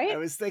people, right? I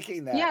was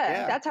thinking that.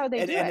 Yeah, that's how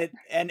they do it.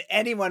 And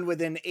anyone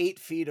within 8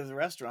 feet of the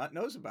restaurant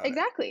knows about it.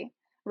 Exactly.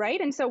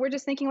 Right. And so we're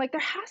just thinking like there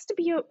has to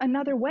be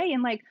another way.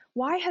 And like,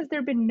 why has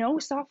there been no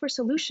software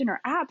solution or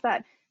app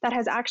that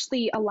has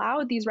actually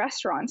allowed these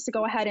restaurants to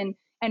go ahead and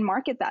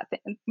market that.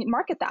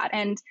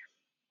 And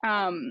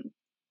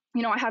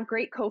I have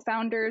great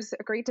co-founders,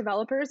 great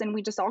developers, and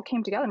we just all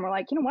came together and we're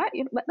like, you know what,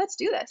 let's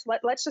do this.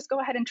 Let's just go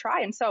ahead and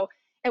try. And so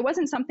it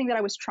wasn't something that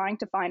I was trying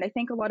to find. I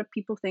think a lot of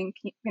people think,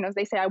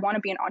 they say, I want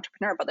to be an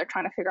entrepreneur, but they're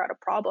trying to figure out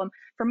a problem.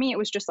 For me, it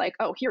was just like,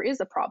 oh, here is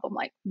a problem.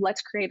 Like,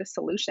 let's create a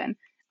solution.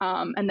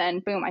 And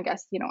then boom, I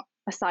guess,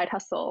 a side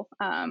hustle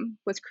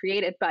was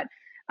created. But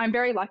I'm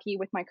very lucky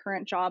with my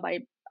current job.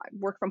 I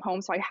work from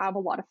home, so I have a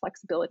lot of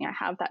flexibility. I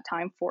have that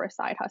time for a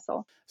side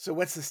hustle. So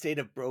what's the state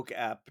of Broke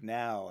App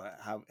now?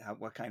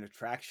 What kind of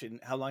traction?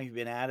 How long have you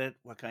been at it?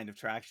 What kind of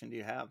traction do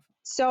you have?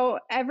 So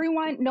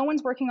no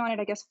one's working on it,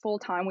 I guess, full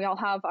time. We all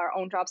have our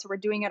own jobs, so we're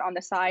doing it on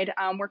the side.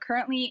 We're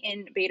currently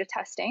in beta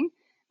testing.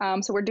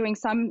 So we're doing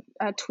some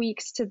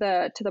tweaks to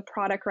the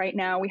product right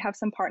now. We have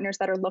some partners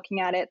that are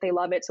looking at it. They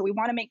love it. So we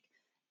want to make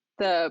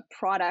the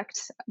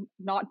product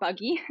not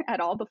buggy at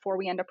all before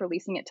we end up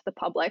releasing it to the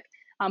public.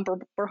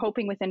 We're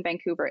hoping within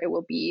Vancouver it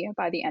will be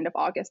by the end of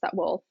August that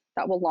will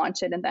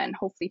launch it, and then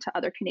hopefully to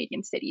other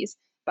Canadian cities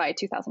by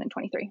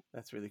 2023.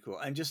 That's really cool.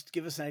 And just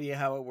give us an idea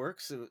how it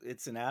works.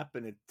 It's an app,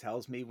 and it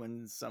tells me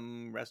when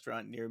some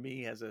restaurant near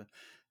me has a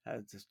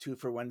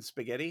 2-for-1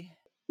 spaghetti.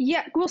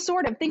 Yeah, well,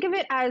 sort of. Think of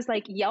it as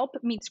like Yelp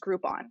meets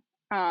Groupon.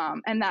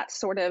 And that's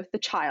sort of the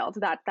child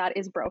that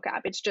is Broke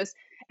App. It's just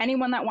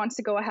anyone that wants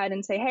to go ahead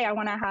and say, hey, I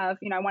want to have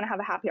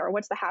a happy hour.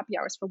 What's the happy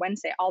hours for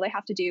Wednesday? All they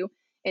have to do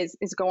is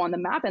go on the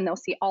map, and they'll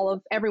see all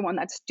of everyone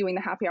that's doing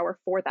the happy hour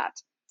for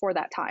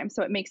that time.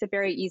 So it makes it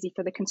very easy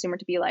for the consumer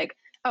to be like,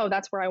 oh,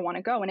 that's where I want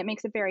to go. And it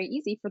makes it very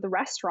easy for the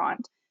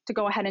restaurant to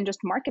go ahead and just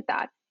market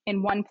that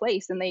in one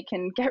place, and they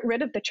can get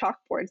rid of the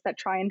chalkboards that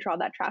try and draw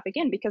that traffic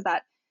in, because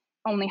that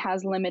only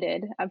has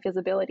limited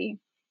visibility.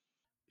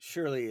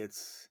 Surely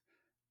it's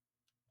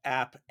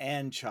app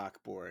and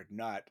chalkboard,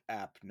 not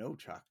app no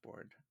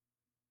chalkboard.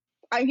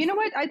 You know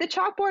what? The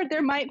chalkboard,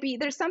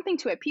 there's something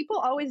to it. People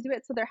always do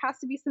it, so there has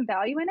to be some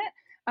value in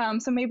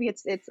it. So maybe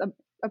it's a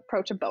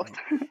approach of both.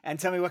 And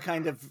tell me what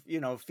kind of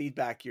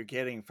feedback you're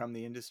getting from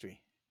the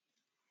industry.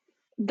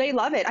 They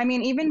love it. I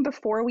mean, even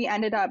before we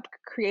ended up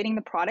creating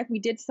the product, we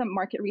did some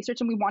market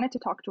research, and we wanted to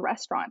talk to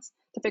restaurants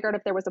to figure out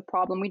if there was a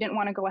problem. We didn't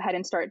want to go ahead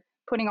and start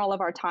putting all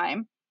of our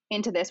time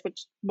into this,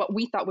 which what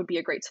we thought would be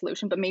a great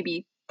solution, but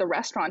maybe the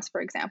restaurants,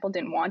 for example,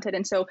 didn't want it.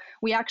 And so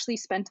we actually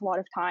spent a lot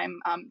of time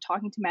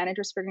talking to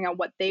managers, figuring out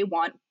what they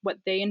want, what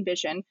they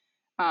envision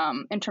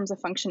in terms of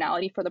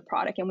functionality for the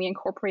product. And we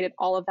incorporated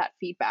all of that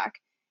feedback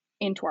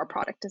into our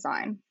product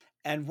design.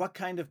 And what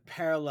kind of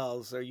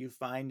parallels are you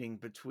finding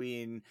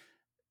between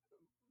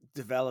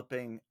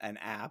developing an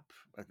app,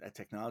 a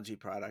technology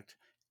product,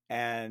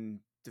 and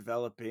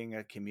developing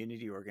a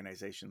community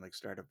organization like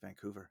Startup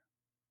Vancouver?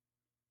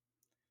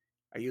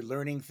 Are you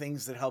learning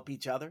things that help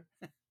each other?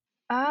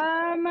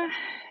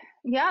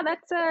 Yeah,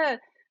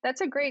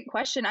 that's a great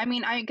question. I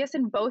mean, I guess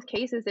in both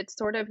cases, it's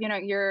sort of,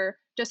 you're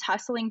just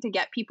hustling to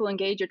get people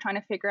engaged. You're trying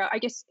to figure out, I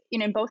guess,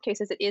 in both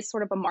cases, it is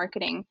sort of a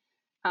marketing,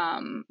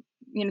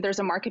 there's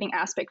a marketing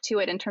aspect to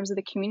it in terms of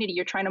the community.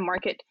 You're trying to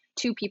market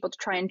to people to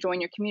try and join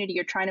your community.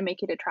 You're trying to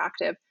make it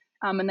attractive.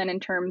 And then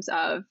in terms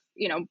of,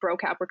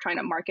 Broke App, we're trying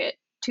to market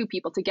to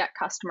people to get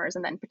customers,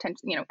 and then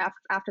potentially,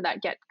 after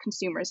that, get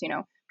consumers,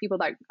 people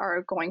that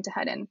are going to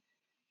head and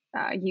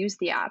use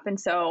the app. And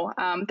so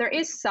there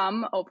is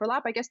some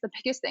overlap. I guess the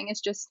biggest thing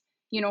is just,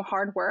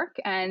 hard work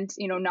and,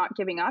 not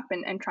giving up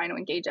and trying to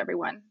engage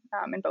everyone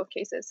in both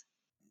cases.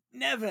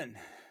 Nevin,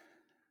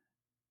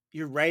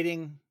 you're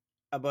writing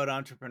about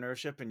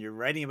entrepreneurship, and you're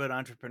writing about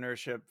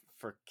entrepreneurship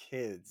for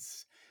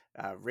kids,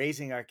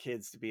 raising our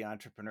kids to be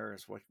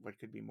entrepreneurs. What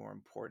could be more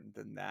important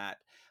than that?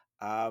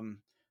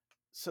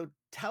 So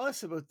tell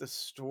us about the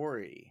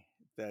story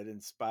that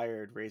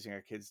inspired raising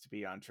our kids to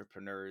be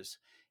entrepreneurs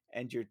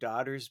and your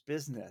daughter's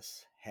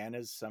business,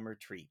 Hannah's Summer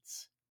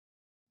Treats.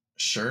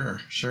 Sure.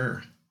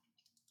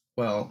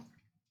 Well,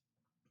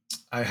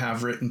 I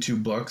have written 2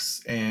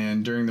 books,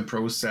 and during the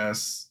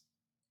process,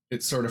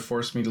 it sort of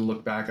forced me to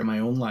look back at my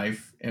own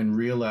life and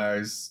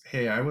realize,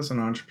 hey, I was an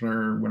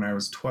entrepreneur when I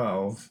was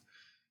 12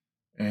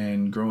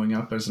 and growing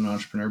up as an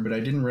entrepreneur, but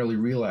I didn't really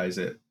realize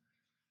it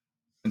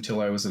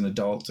until I was an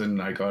adult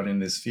and I got in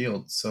this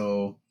field.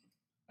 So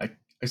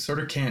I sort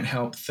of can't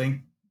help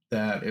think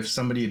that if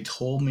somebody had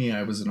told me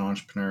I was an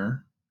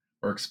entrepreneur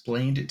or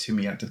explained it to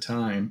me at the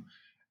time,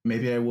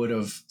 maybe I would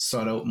have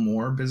sought out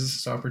more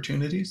business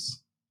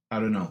opportunities. I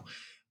don't know.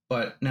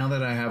 But now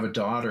that I have a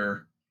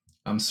daughter,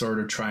 I'm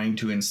sort of trying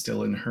to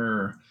instill in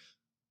her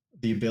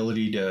the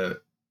ability to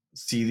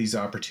see these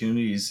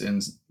opportunities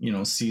and,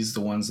 seize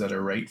the ones that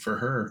are right for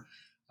her.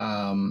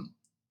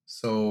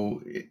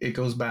 So it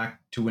goes back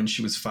to when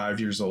she was 5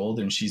 years old,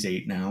 and she's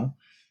 8 now.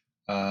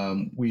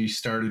 we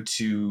started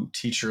to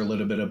teach her a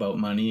little bit about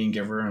money and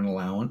give her an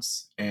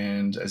allowance.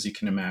 And as you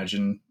can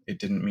imagine, it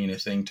didn't mean a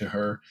thing to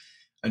her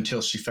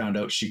until she found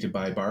out she could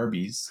buy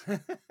Barbies.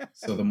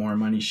 So the more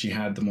money she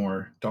had, the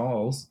more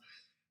dolls.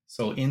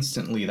 So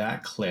instantly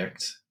that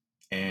clicked,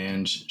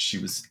 and she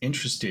was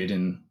interested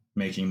in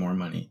making more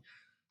money.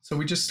 So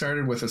we just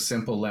started with a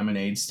simple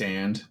lemonade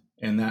stand,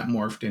 and that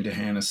morphed into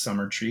Hannah's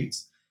summer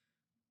treats.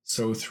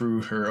 So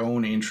through her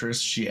own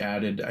interest, she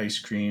added ice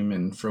cream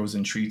and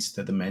frozen treats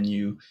to the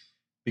menu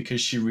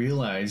because she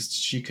realized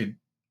she could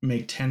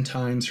make 10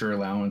 times her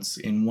allowance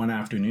in one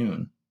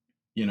afternoon,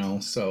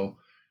 So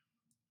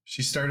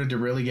she started to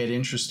really get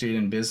interested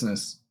in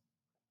business,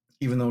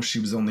 even though she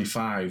was only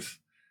 5.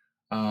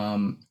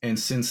 And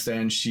since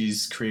then,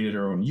 she's created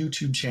her own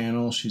YouTube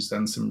channel. She's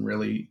done some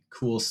really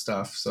cool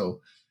stuff.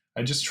 So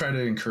I just try to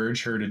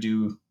encourage her to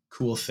do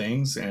cool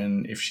things.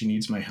 And if she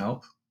needs my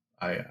help,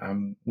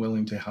 I'm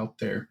willing to help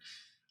there,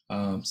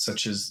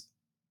 such as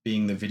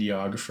being the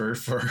videographer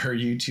for her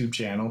YouTube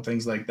channel,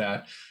 things like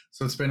that.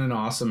 So it's been an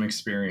awesome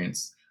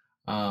experience.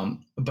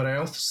 But I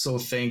also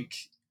think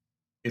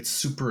it's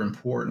super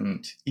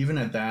important, even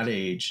at that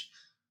age,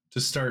 to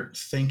start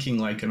thinking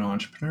like an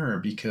entrepreneur,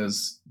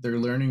 because they're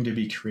learning to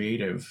be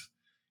creative.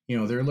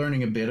 They're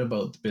learning a bit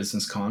about the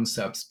business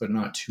concepts, but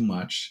not too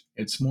much.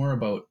 It's more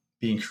about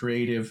being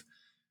creative,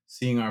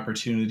 seeing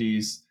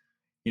opportunities,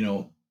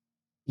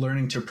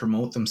 learning to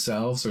promote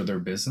themselves or their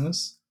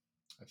business.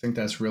 I think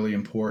that's really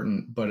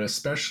important. But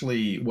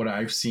especially what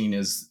I've seen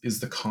is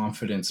the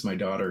confidence my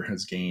daughter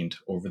has gained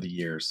over the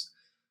years.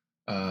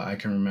 I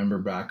can remember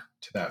back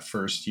to that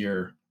first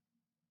year,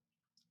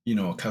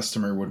 a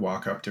customer would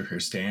walk up to her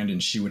stand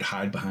and she would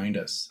hide behind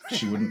us.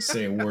 She wouldn't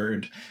say a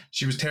word.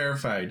 She was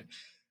terrified.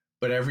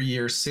 But every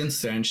year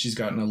since then, she's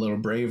gotten a little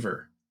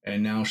braver,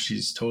 and now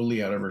she's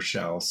totally out of her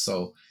shell.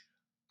 So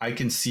I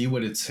can see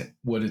what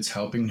it's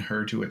helping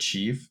her to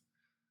achieve.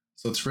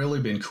 So it's really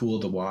been cool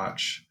to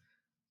watch.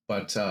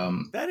 But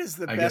that is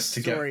the best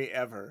story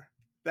ever.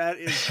 That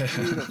is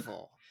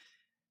beautiful.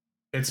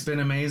 It's been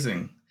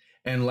amazing.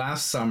 And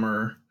last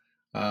summer,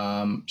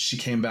 she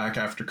came back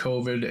after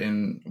COVID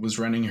and was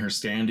running her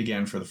stand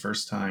again for the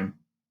first time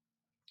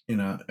in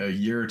a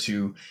year or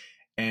two.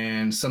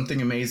 And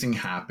something amazing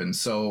happened.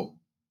 So,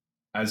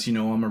 as you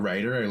know, I'm a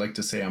writer. I like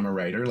to say I'm a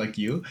writer like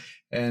you.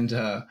 And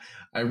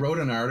I wrote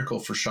an article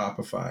for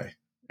Shopify,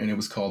 and it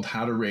was called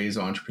How to Raise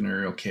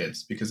Entrepreneurial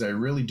Kids, because I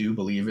really do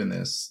believe in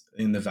this,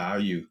 in the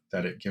value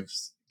that it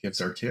gives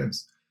our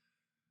kids.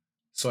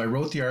 So I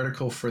wrote the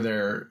article for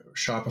their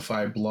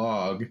Shopify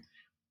blog,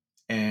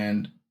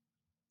 and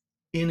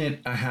in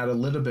it, I had a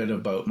little bit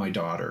about my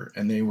daughter,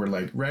 and they were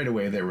like, right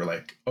away, they were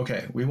like,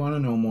 okay, we want to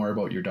know more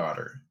about your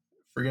daughter.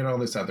 Forget all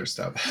this other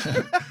stuff.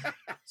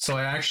 So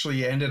I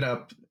actually ended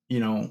up,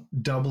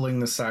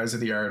 doubling the size of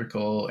the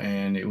article,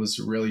 and it was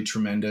really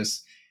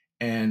tremendous.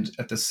 And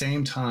at the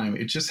same time,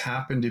 it just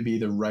happened to be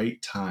the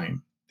right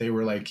time. They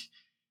were like,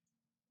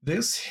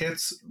 this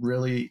hits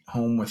really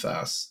home with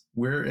us.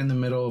 We're in the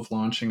middle of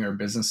launching our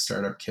business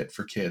startup kit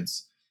for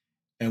kids,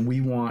 and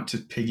we want to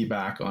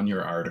piggyback on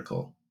your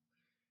article.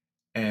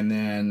 And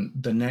then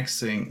the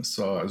next thing,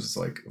 so I was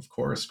like, of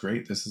course,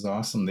 great, this is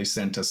awesome. They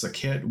sent us a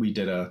kit. We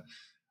did an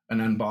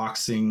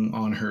unboxing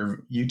on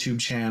her YouTube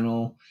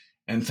channel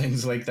and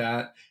things like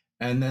that.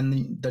 And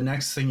then the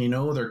next thing you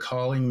know, they're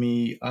calling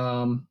me,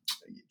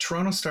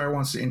 Toronto Star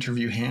wants to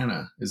interview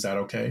Hannah. Is that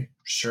okay?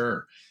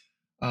 Sure.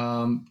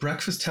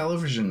 Breakfast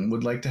Television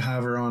would like to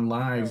have her on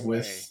live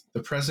with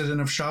the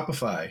president of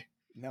Shopify.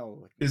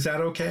 No. Is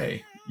that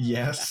okay?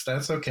 Yes,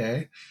 that's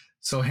okay.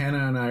 So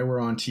Hannah and I were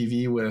on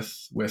TV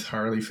with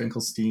Harley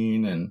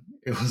Finkelstein, and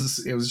it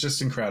was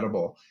just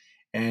incredible.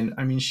 And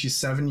I mean, she's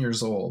 7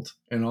 years old,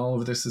 and all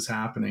of this is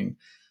happening.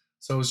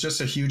 So it was just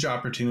a huge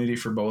opportunity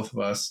for both of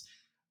us,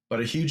 but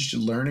a huge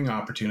learning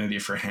opportunity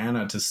for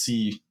Hannah to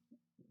see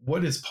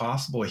what is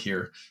possible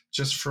here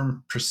just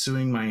from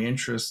pursuing my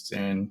interests,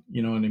 and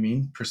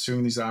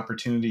pursuing these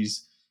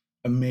opportunities.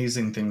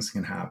 Amazing things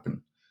can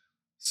happen.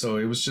 So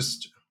it was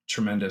just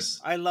tremendous.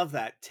 I love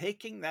that.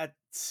 Taking that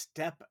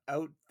step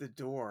out the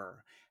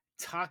door,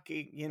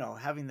 talking,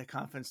 having the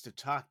confidence to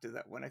talk to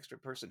that one extra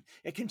person,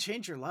 it can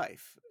change your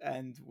life.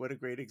 And what a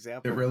great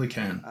example. It really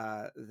can.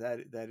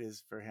 That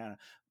is for Hannah.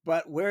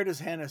 But where does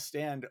Hannah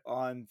stand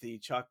on the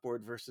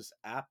chalkboard versus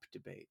app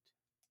debate?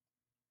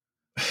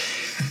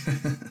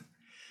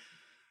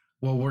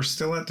 Well, we're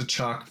still at the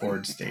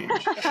chalkboard stage.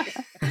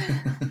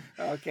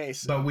 Okay.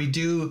 But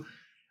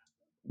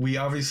we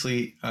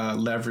obviously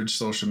leverage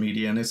social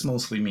media, and it's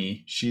mostly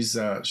me. She's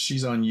on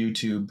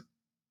YouTube,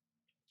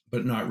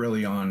 but not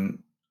really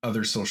on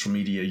other social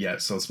media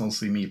yet. So it's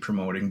mostly me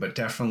promoting, but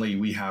definitely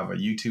we have a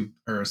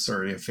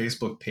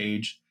Facebook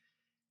page,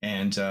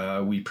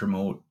 and we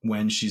promote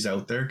when she's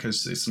out there,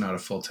 because it's not a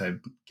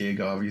full-time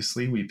gig.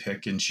 Obviously, we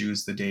pick and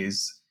choose the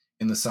days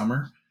in the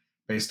summer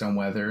based on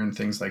weather and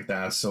things like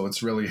that. So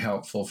it's really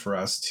helpful for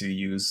us to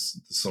use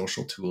the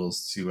social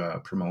tools to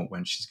promote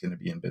when she's going to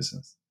be in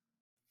business.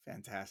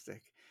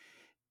 Fantastic.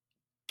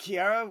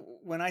 Kiara,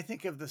 when I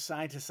think of the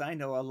scientists I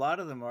know, a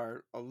lot of them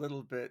are a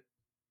little bit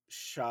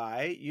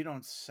shy. You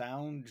don't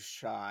sound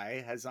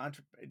shy.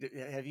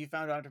 Have you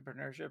found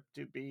entrepreneurship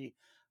to be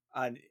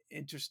an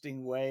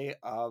interesting way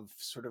of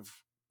sort of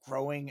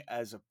growing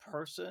as a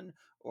person,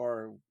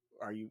 or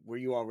were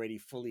you already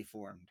fully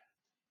formed?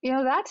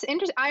 That's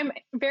interesting. I'm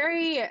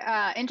very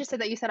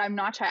interested that you said I'm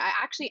not shy. I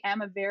actually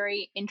am a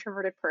very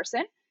introverted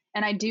person,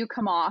 and I do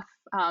come off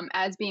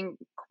as being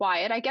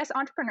quiet. I guess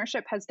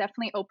entrepreneurship has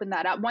definitely opened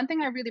that up. One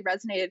thing I really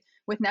resonated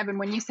with, Nevin,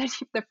 when you said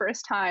the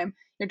first time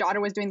your daughter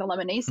was doing the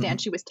lemonade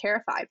stand, she was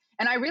terrified.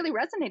 And I really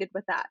resonated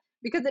with that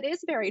because it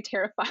is very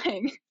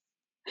terrifying.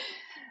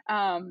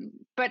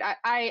 But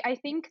I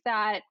think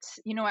that,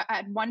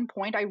 at one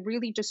point, I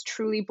really just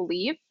truly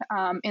believe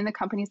in the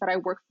companies that I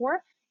work for,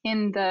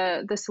 in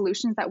the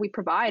solutions that we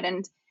provide.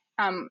 And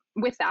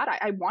with that,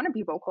 I want to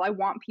be vocal. I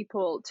want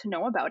people to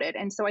know about it.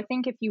 And so I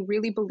think if you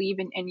really believe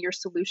in your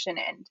solution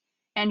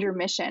and your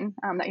mission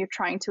that you're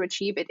trying to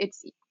achieve,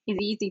 it's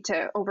easy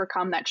to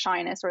overcome that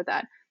shyness or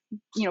that,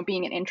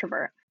 being an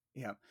introvert.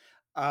 Yeah.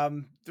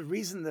 The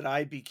reason that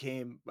I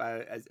became,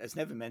 as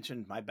Nevin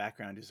mentioned, my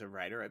background is a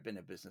writer. I've been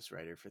a business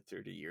writer for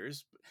 30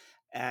 years.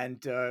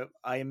 And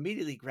I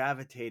immediately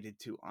gravitated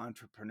to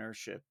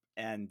entrepreneurship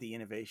and the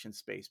innovation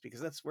space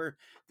because that's where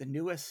the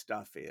newest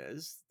stuff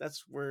is.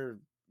 That's where,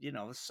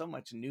 so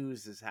much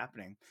news is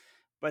happening.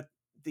 But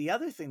the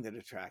other thing that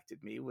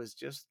attracted me was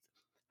just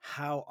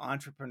how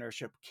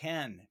entrepreneurship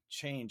can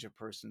change a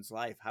person's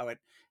life, how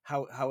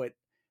it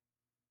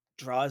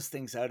draws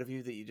things out of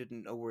you that you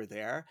didn't know were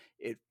there.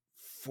 It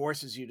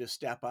forces you to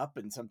step up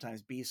and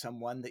sometimes be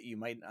someone that you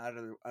might not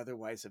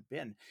otherwise have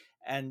been.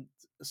 And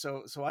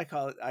so I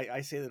call it,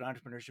 I say that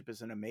entrepreneurship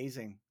is an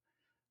amazing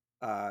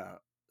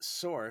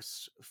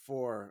source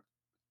for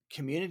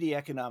community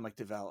economic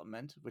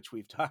development, which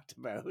we've talked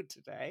about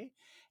today,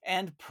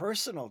 and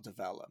personal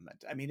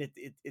development. I mean,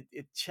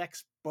 it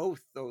checks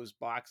both those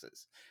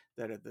boxes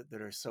that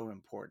are so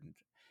important.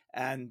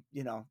 And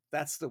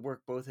that's the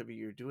work both of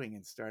you are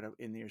doing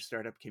in your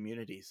startup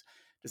communities.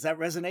 Does that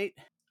resonate?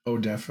 Oh,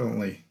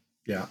 definitely.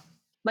 Yeah.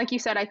 Like you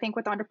said, I think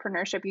with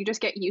entrepreneurship, you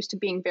just get used to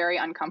being very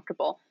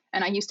uncomfortable.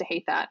 And I used to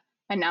hate that.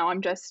 And now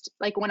I'm just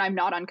like, when I'm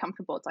not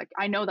uncomfortable, it's like,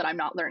 I know that I'm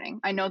not learning.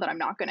 I know that I'm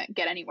not going to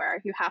get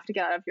anywhere. You have to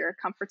get out of your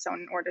comfort zone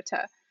in order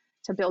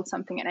to build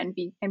something and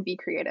be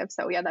creative.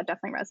 So yeah, that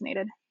definitely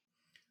resonated.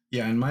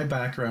 Yeah, and my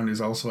background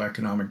is also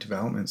economic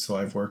development. So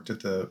I've worked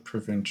at the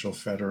provincial,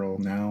 federal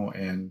now,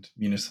 and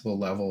municipal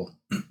level.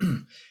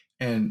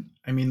 And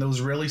I mean,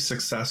 those really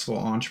successful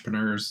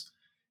entrepreneurs,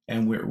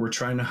 and we're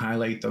trying to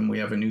highlight them. We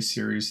have a new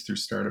series through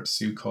Startup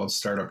Sioux called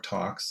Startup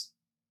Talks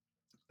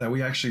that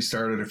we actually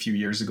started a few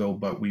years ago,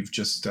 but we've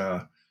just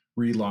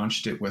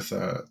relaunched it with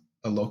a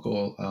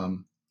local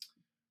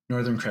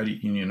Northern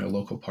Credit Union, a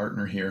local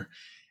partner here.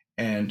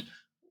 And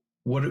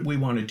what we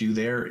want to do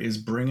there is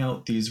bring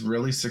out these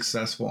really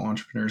successful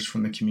entrepreneurs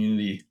from the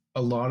community.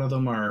 A lot of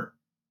them are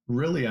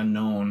really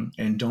unknown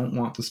and don't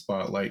want the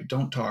spotlight,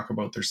 don't talk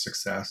about their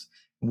success.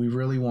 We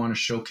really want to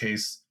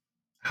showcase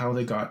how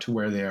they got to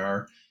where they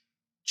are,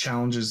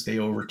 challenges they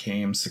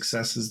overcame,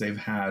 successes they've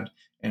had,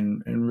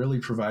 and really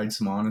provide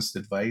some honest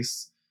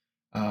advice.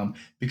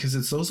 Because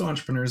it's those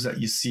entrepreneurs that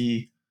you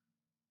see,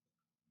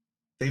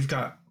 they've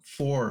got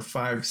 4,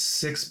 5,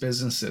 6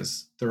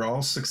 businesses. They're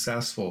all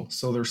successful.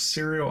 So they're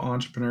serial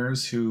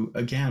entrepreneurs who,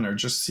 again, are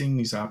just seeing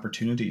these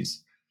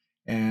opportunities.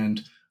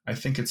 And I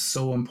think it's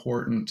so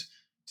important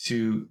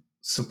to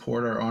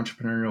support our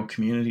entrepreneurial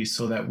community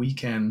so that we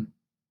can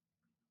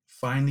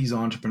find these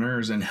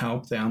entrepreneurs and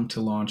help them to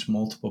launch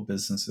multiple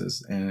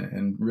businesses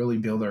and really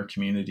build our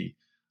community.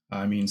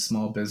 I mean,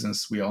 small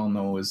business, we all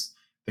know, is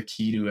the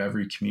key to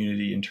every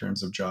community in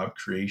terms of job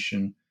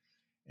creation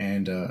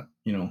and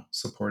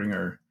supporting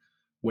our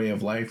way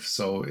of life.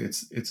 So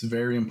it's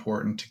very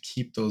important to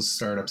keep those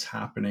startups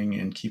happening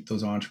and keep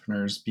those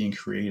entrepreneurs being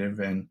creative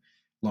and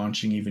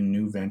launching even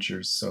new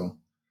ventures. So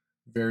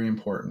very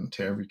important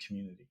to every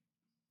community.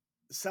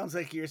 Sounds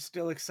like you're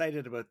still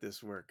excited about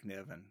this work,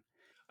 Nevin.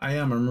 I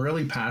am. I'm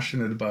really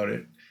passionate about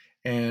it.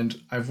 And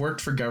I've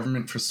worked for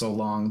government for so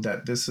long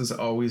that this has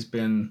always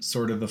been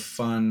sort of the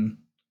fun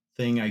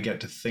thing I get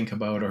to think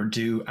about or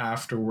do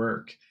after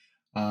work.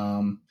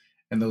 And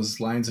those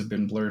lines have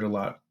been blurred a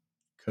lot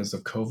because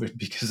of COVID,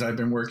 because I've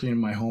been working in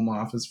my home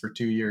office for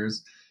 2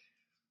 years.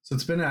 So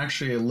it's been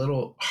actually a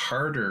little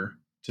harder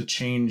to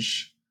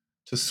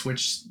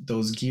switch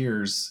those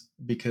gears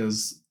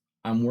because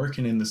I'm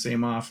working in the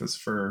same office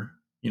for,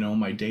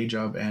 my day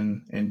job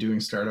and doing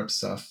startup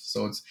stuff.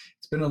 So it's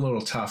been a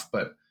little tough,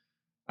 but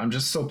I'm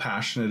just so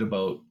passionate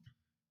about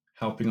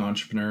helping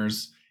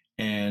entrepreneurs.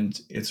 And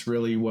it's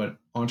really what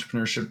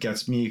entrepreneurship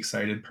gets me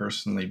excited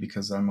personally,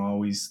 because I'm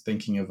always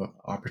thinking of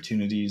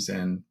opportunities.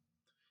 And,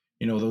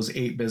 those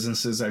 8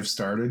 businesses I've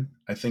started,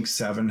 I think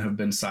 7 have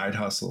been side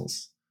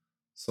hustles.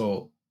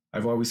 So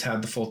I've always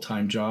had the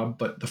full-time job,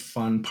 but the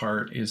fun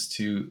part is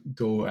to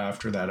go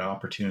after that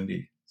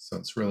opportunity. So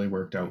it's really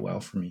worked out well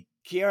for me.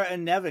 Kiara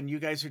and Nevin, you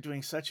guys are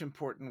doing such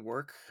important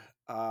work.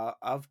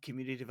 of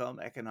community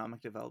development,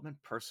 economic development,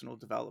 personal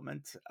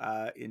development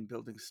in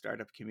building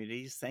startup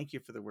communities. Thank you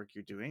for the work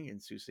you're doing in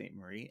Sault Ste.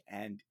 Marie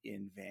and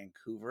in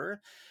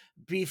Vancouver.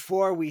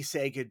 Before we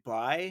say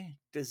goodbye,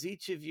 does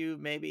each of you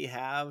maybe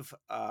have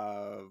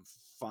a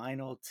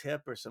final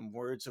tip or some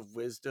words of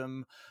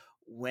wisdom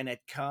when it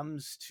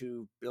comes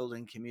to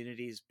building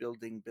communities,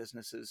 building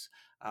businesses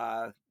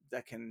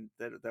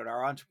that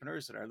our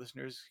entrepreneurs, that our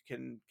listeners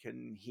can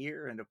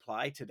hear and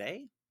apply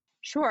today?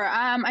 Sure.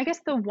 I guess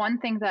the one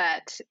thing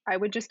that I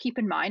would just keep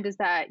in mind is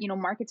that,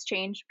 markets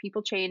change,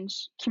 people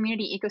change,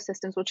 community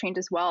ecosystems will change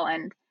as well.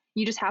 And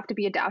you just have to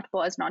be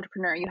adaptable as an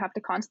entrepreneur. You have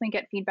to constantly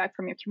get feedback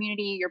from your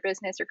community, your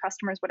business, your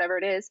customers, whatever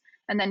it is,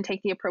 and then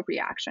take the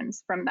appropriate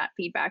actions from that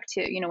feedback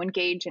to,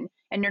 engage and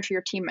nurture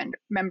your team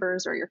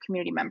members or your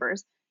community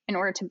members in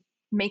order to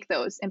make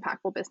those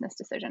impactful business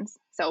decisions.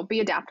 So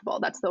be adaptable.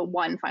 That's the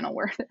one final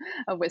word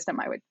of wisdom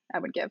I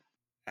would give.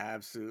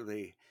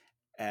 Absolutely.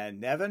 And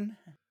Nevin?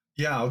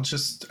 Yeah, I'll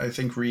just, I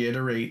think,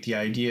 reiterate the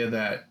idea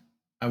that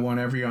I want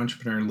every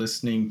entrepreneur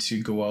listening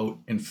to go out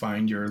and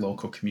find your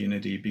local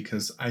community,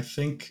 because I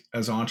think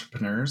as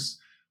entrepreneurs,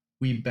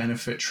 we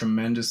benefit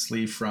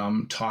tremendously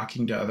from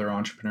talking to other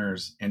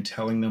entrepreneurs and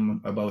telling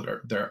them about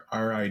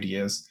our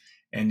ideas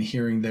and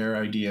hearing their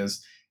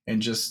ideas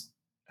and just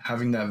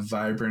having that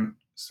vibrant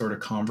sort of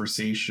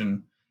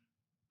conversation,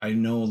 I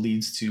know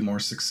leads to more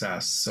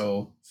success.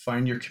 So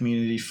find your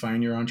community,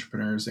 find your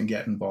entrepreneurs, and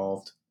get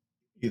involved,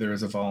 either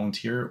as a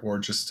volunteer or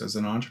just as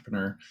an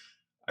entrepreneur.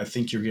 I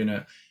think you're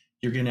gonna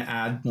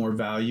add more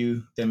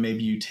value than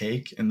maybe you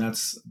take, and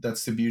that's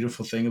the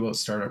beautiful thing about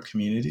startup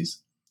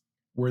communities.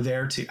 We're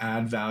there to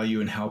add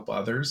value and help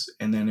others,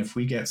 and then if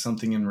we get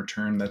something in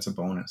return, that's a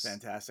bonus.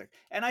 Fantastic.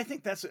 And I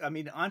think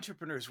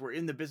entrepreneurs, we're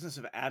in the business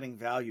of adding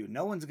value.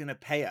 No one's going to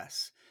pay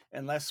us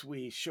unless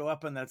we show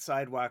up on that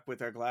sidewalk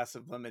with our glass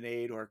of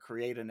lemonade or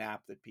create an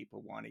app that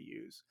people want to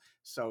use.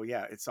 So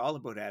yeah, it's all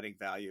about adding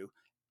value.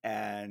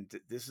 And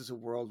this is a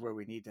world where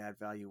we need to add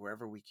value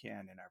wherever we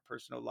can in our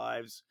personal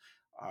lives,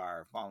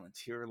 our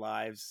volunteer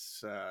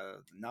lives,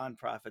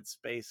 nonprofit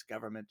space,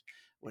 government,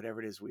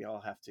 whatever it is. We all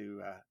have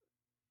to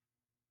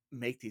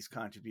make these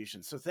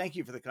contributions. So thank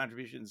you for the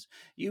contributions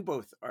you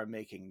both are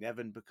making.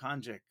 Nevin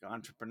Bukonjic,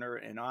 entrepreneur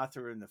and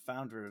author and the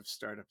founder of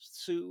Startup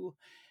Soo,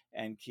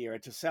 and Chiara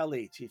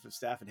Taselli, Chief of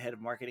Staff and Head of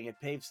Marketing at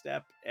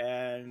PaveStep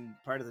and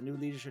part of the new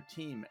leadership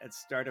team at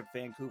Startup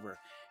Vancouver.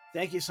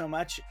 Thank you so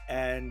much.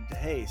 And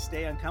hey,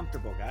 stay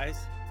uncomfortable, guys.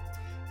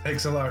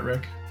 Thanks a lot,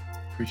 Rick.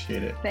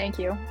 Appreciate it. Thank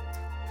you.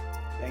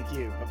 Thank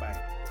you.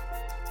 Bye-bye.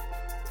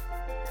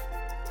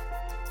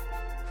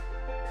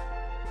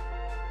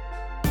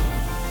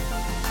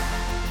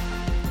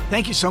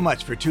 Thank you so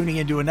much for tuning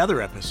into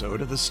another episode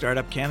of the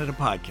Startup Canada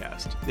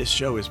podcast. This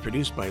show is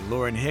produced by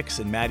Lauren Hicks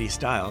and Maddie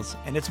Stiles,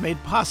 and it's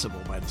made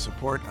possible by the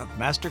support of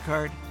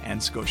MasterCard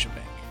and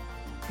Scotiabank.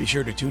 Be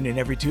sure to tune in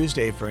every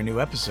Tuesday for a new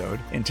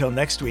episode. Until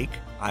next week,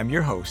 I'm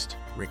your host,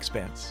 Rick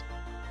Spence.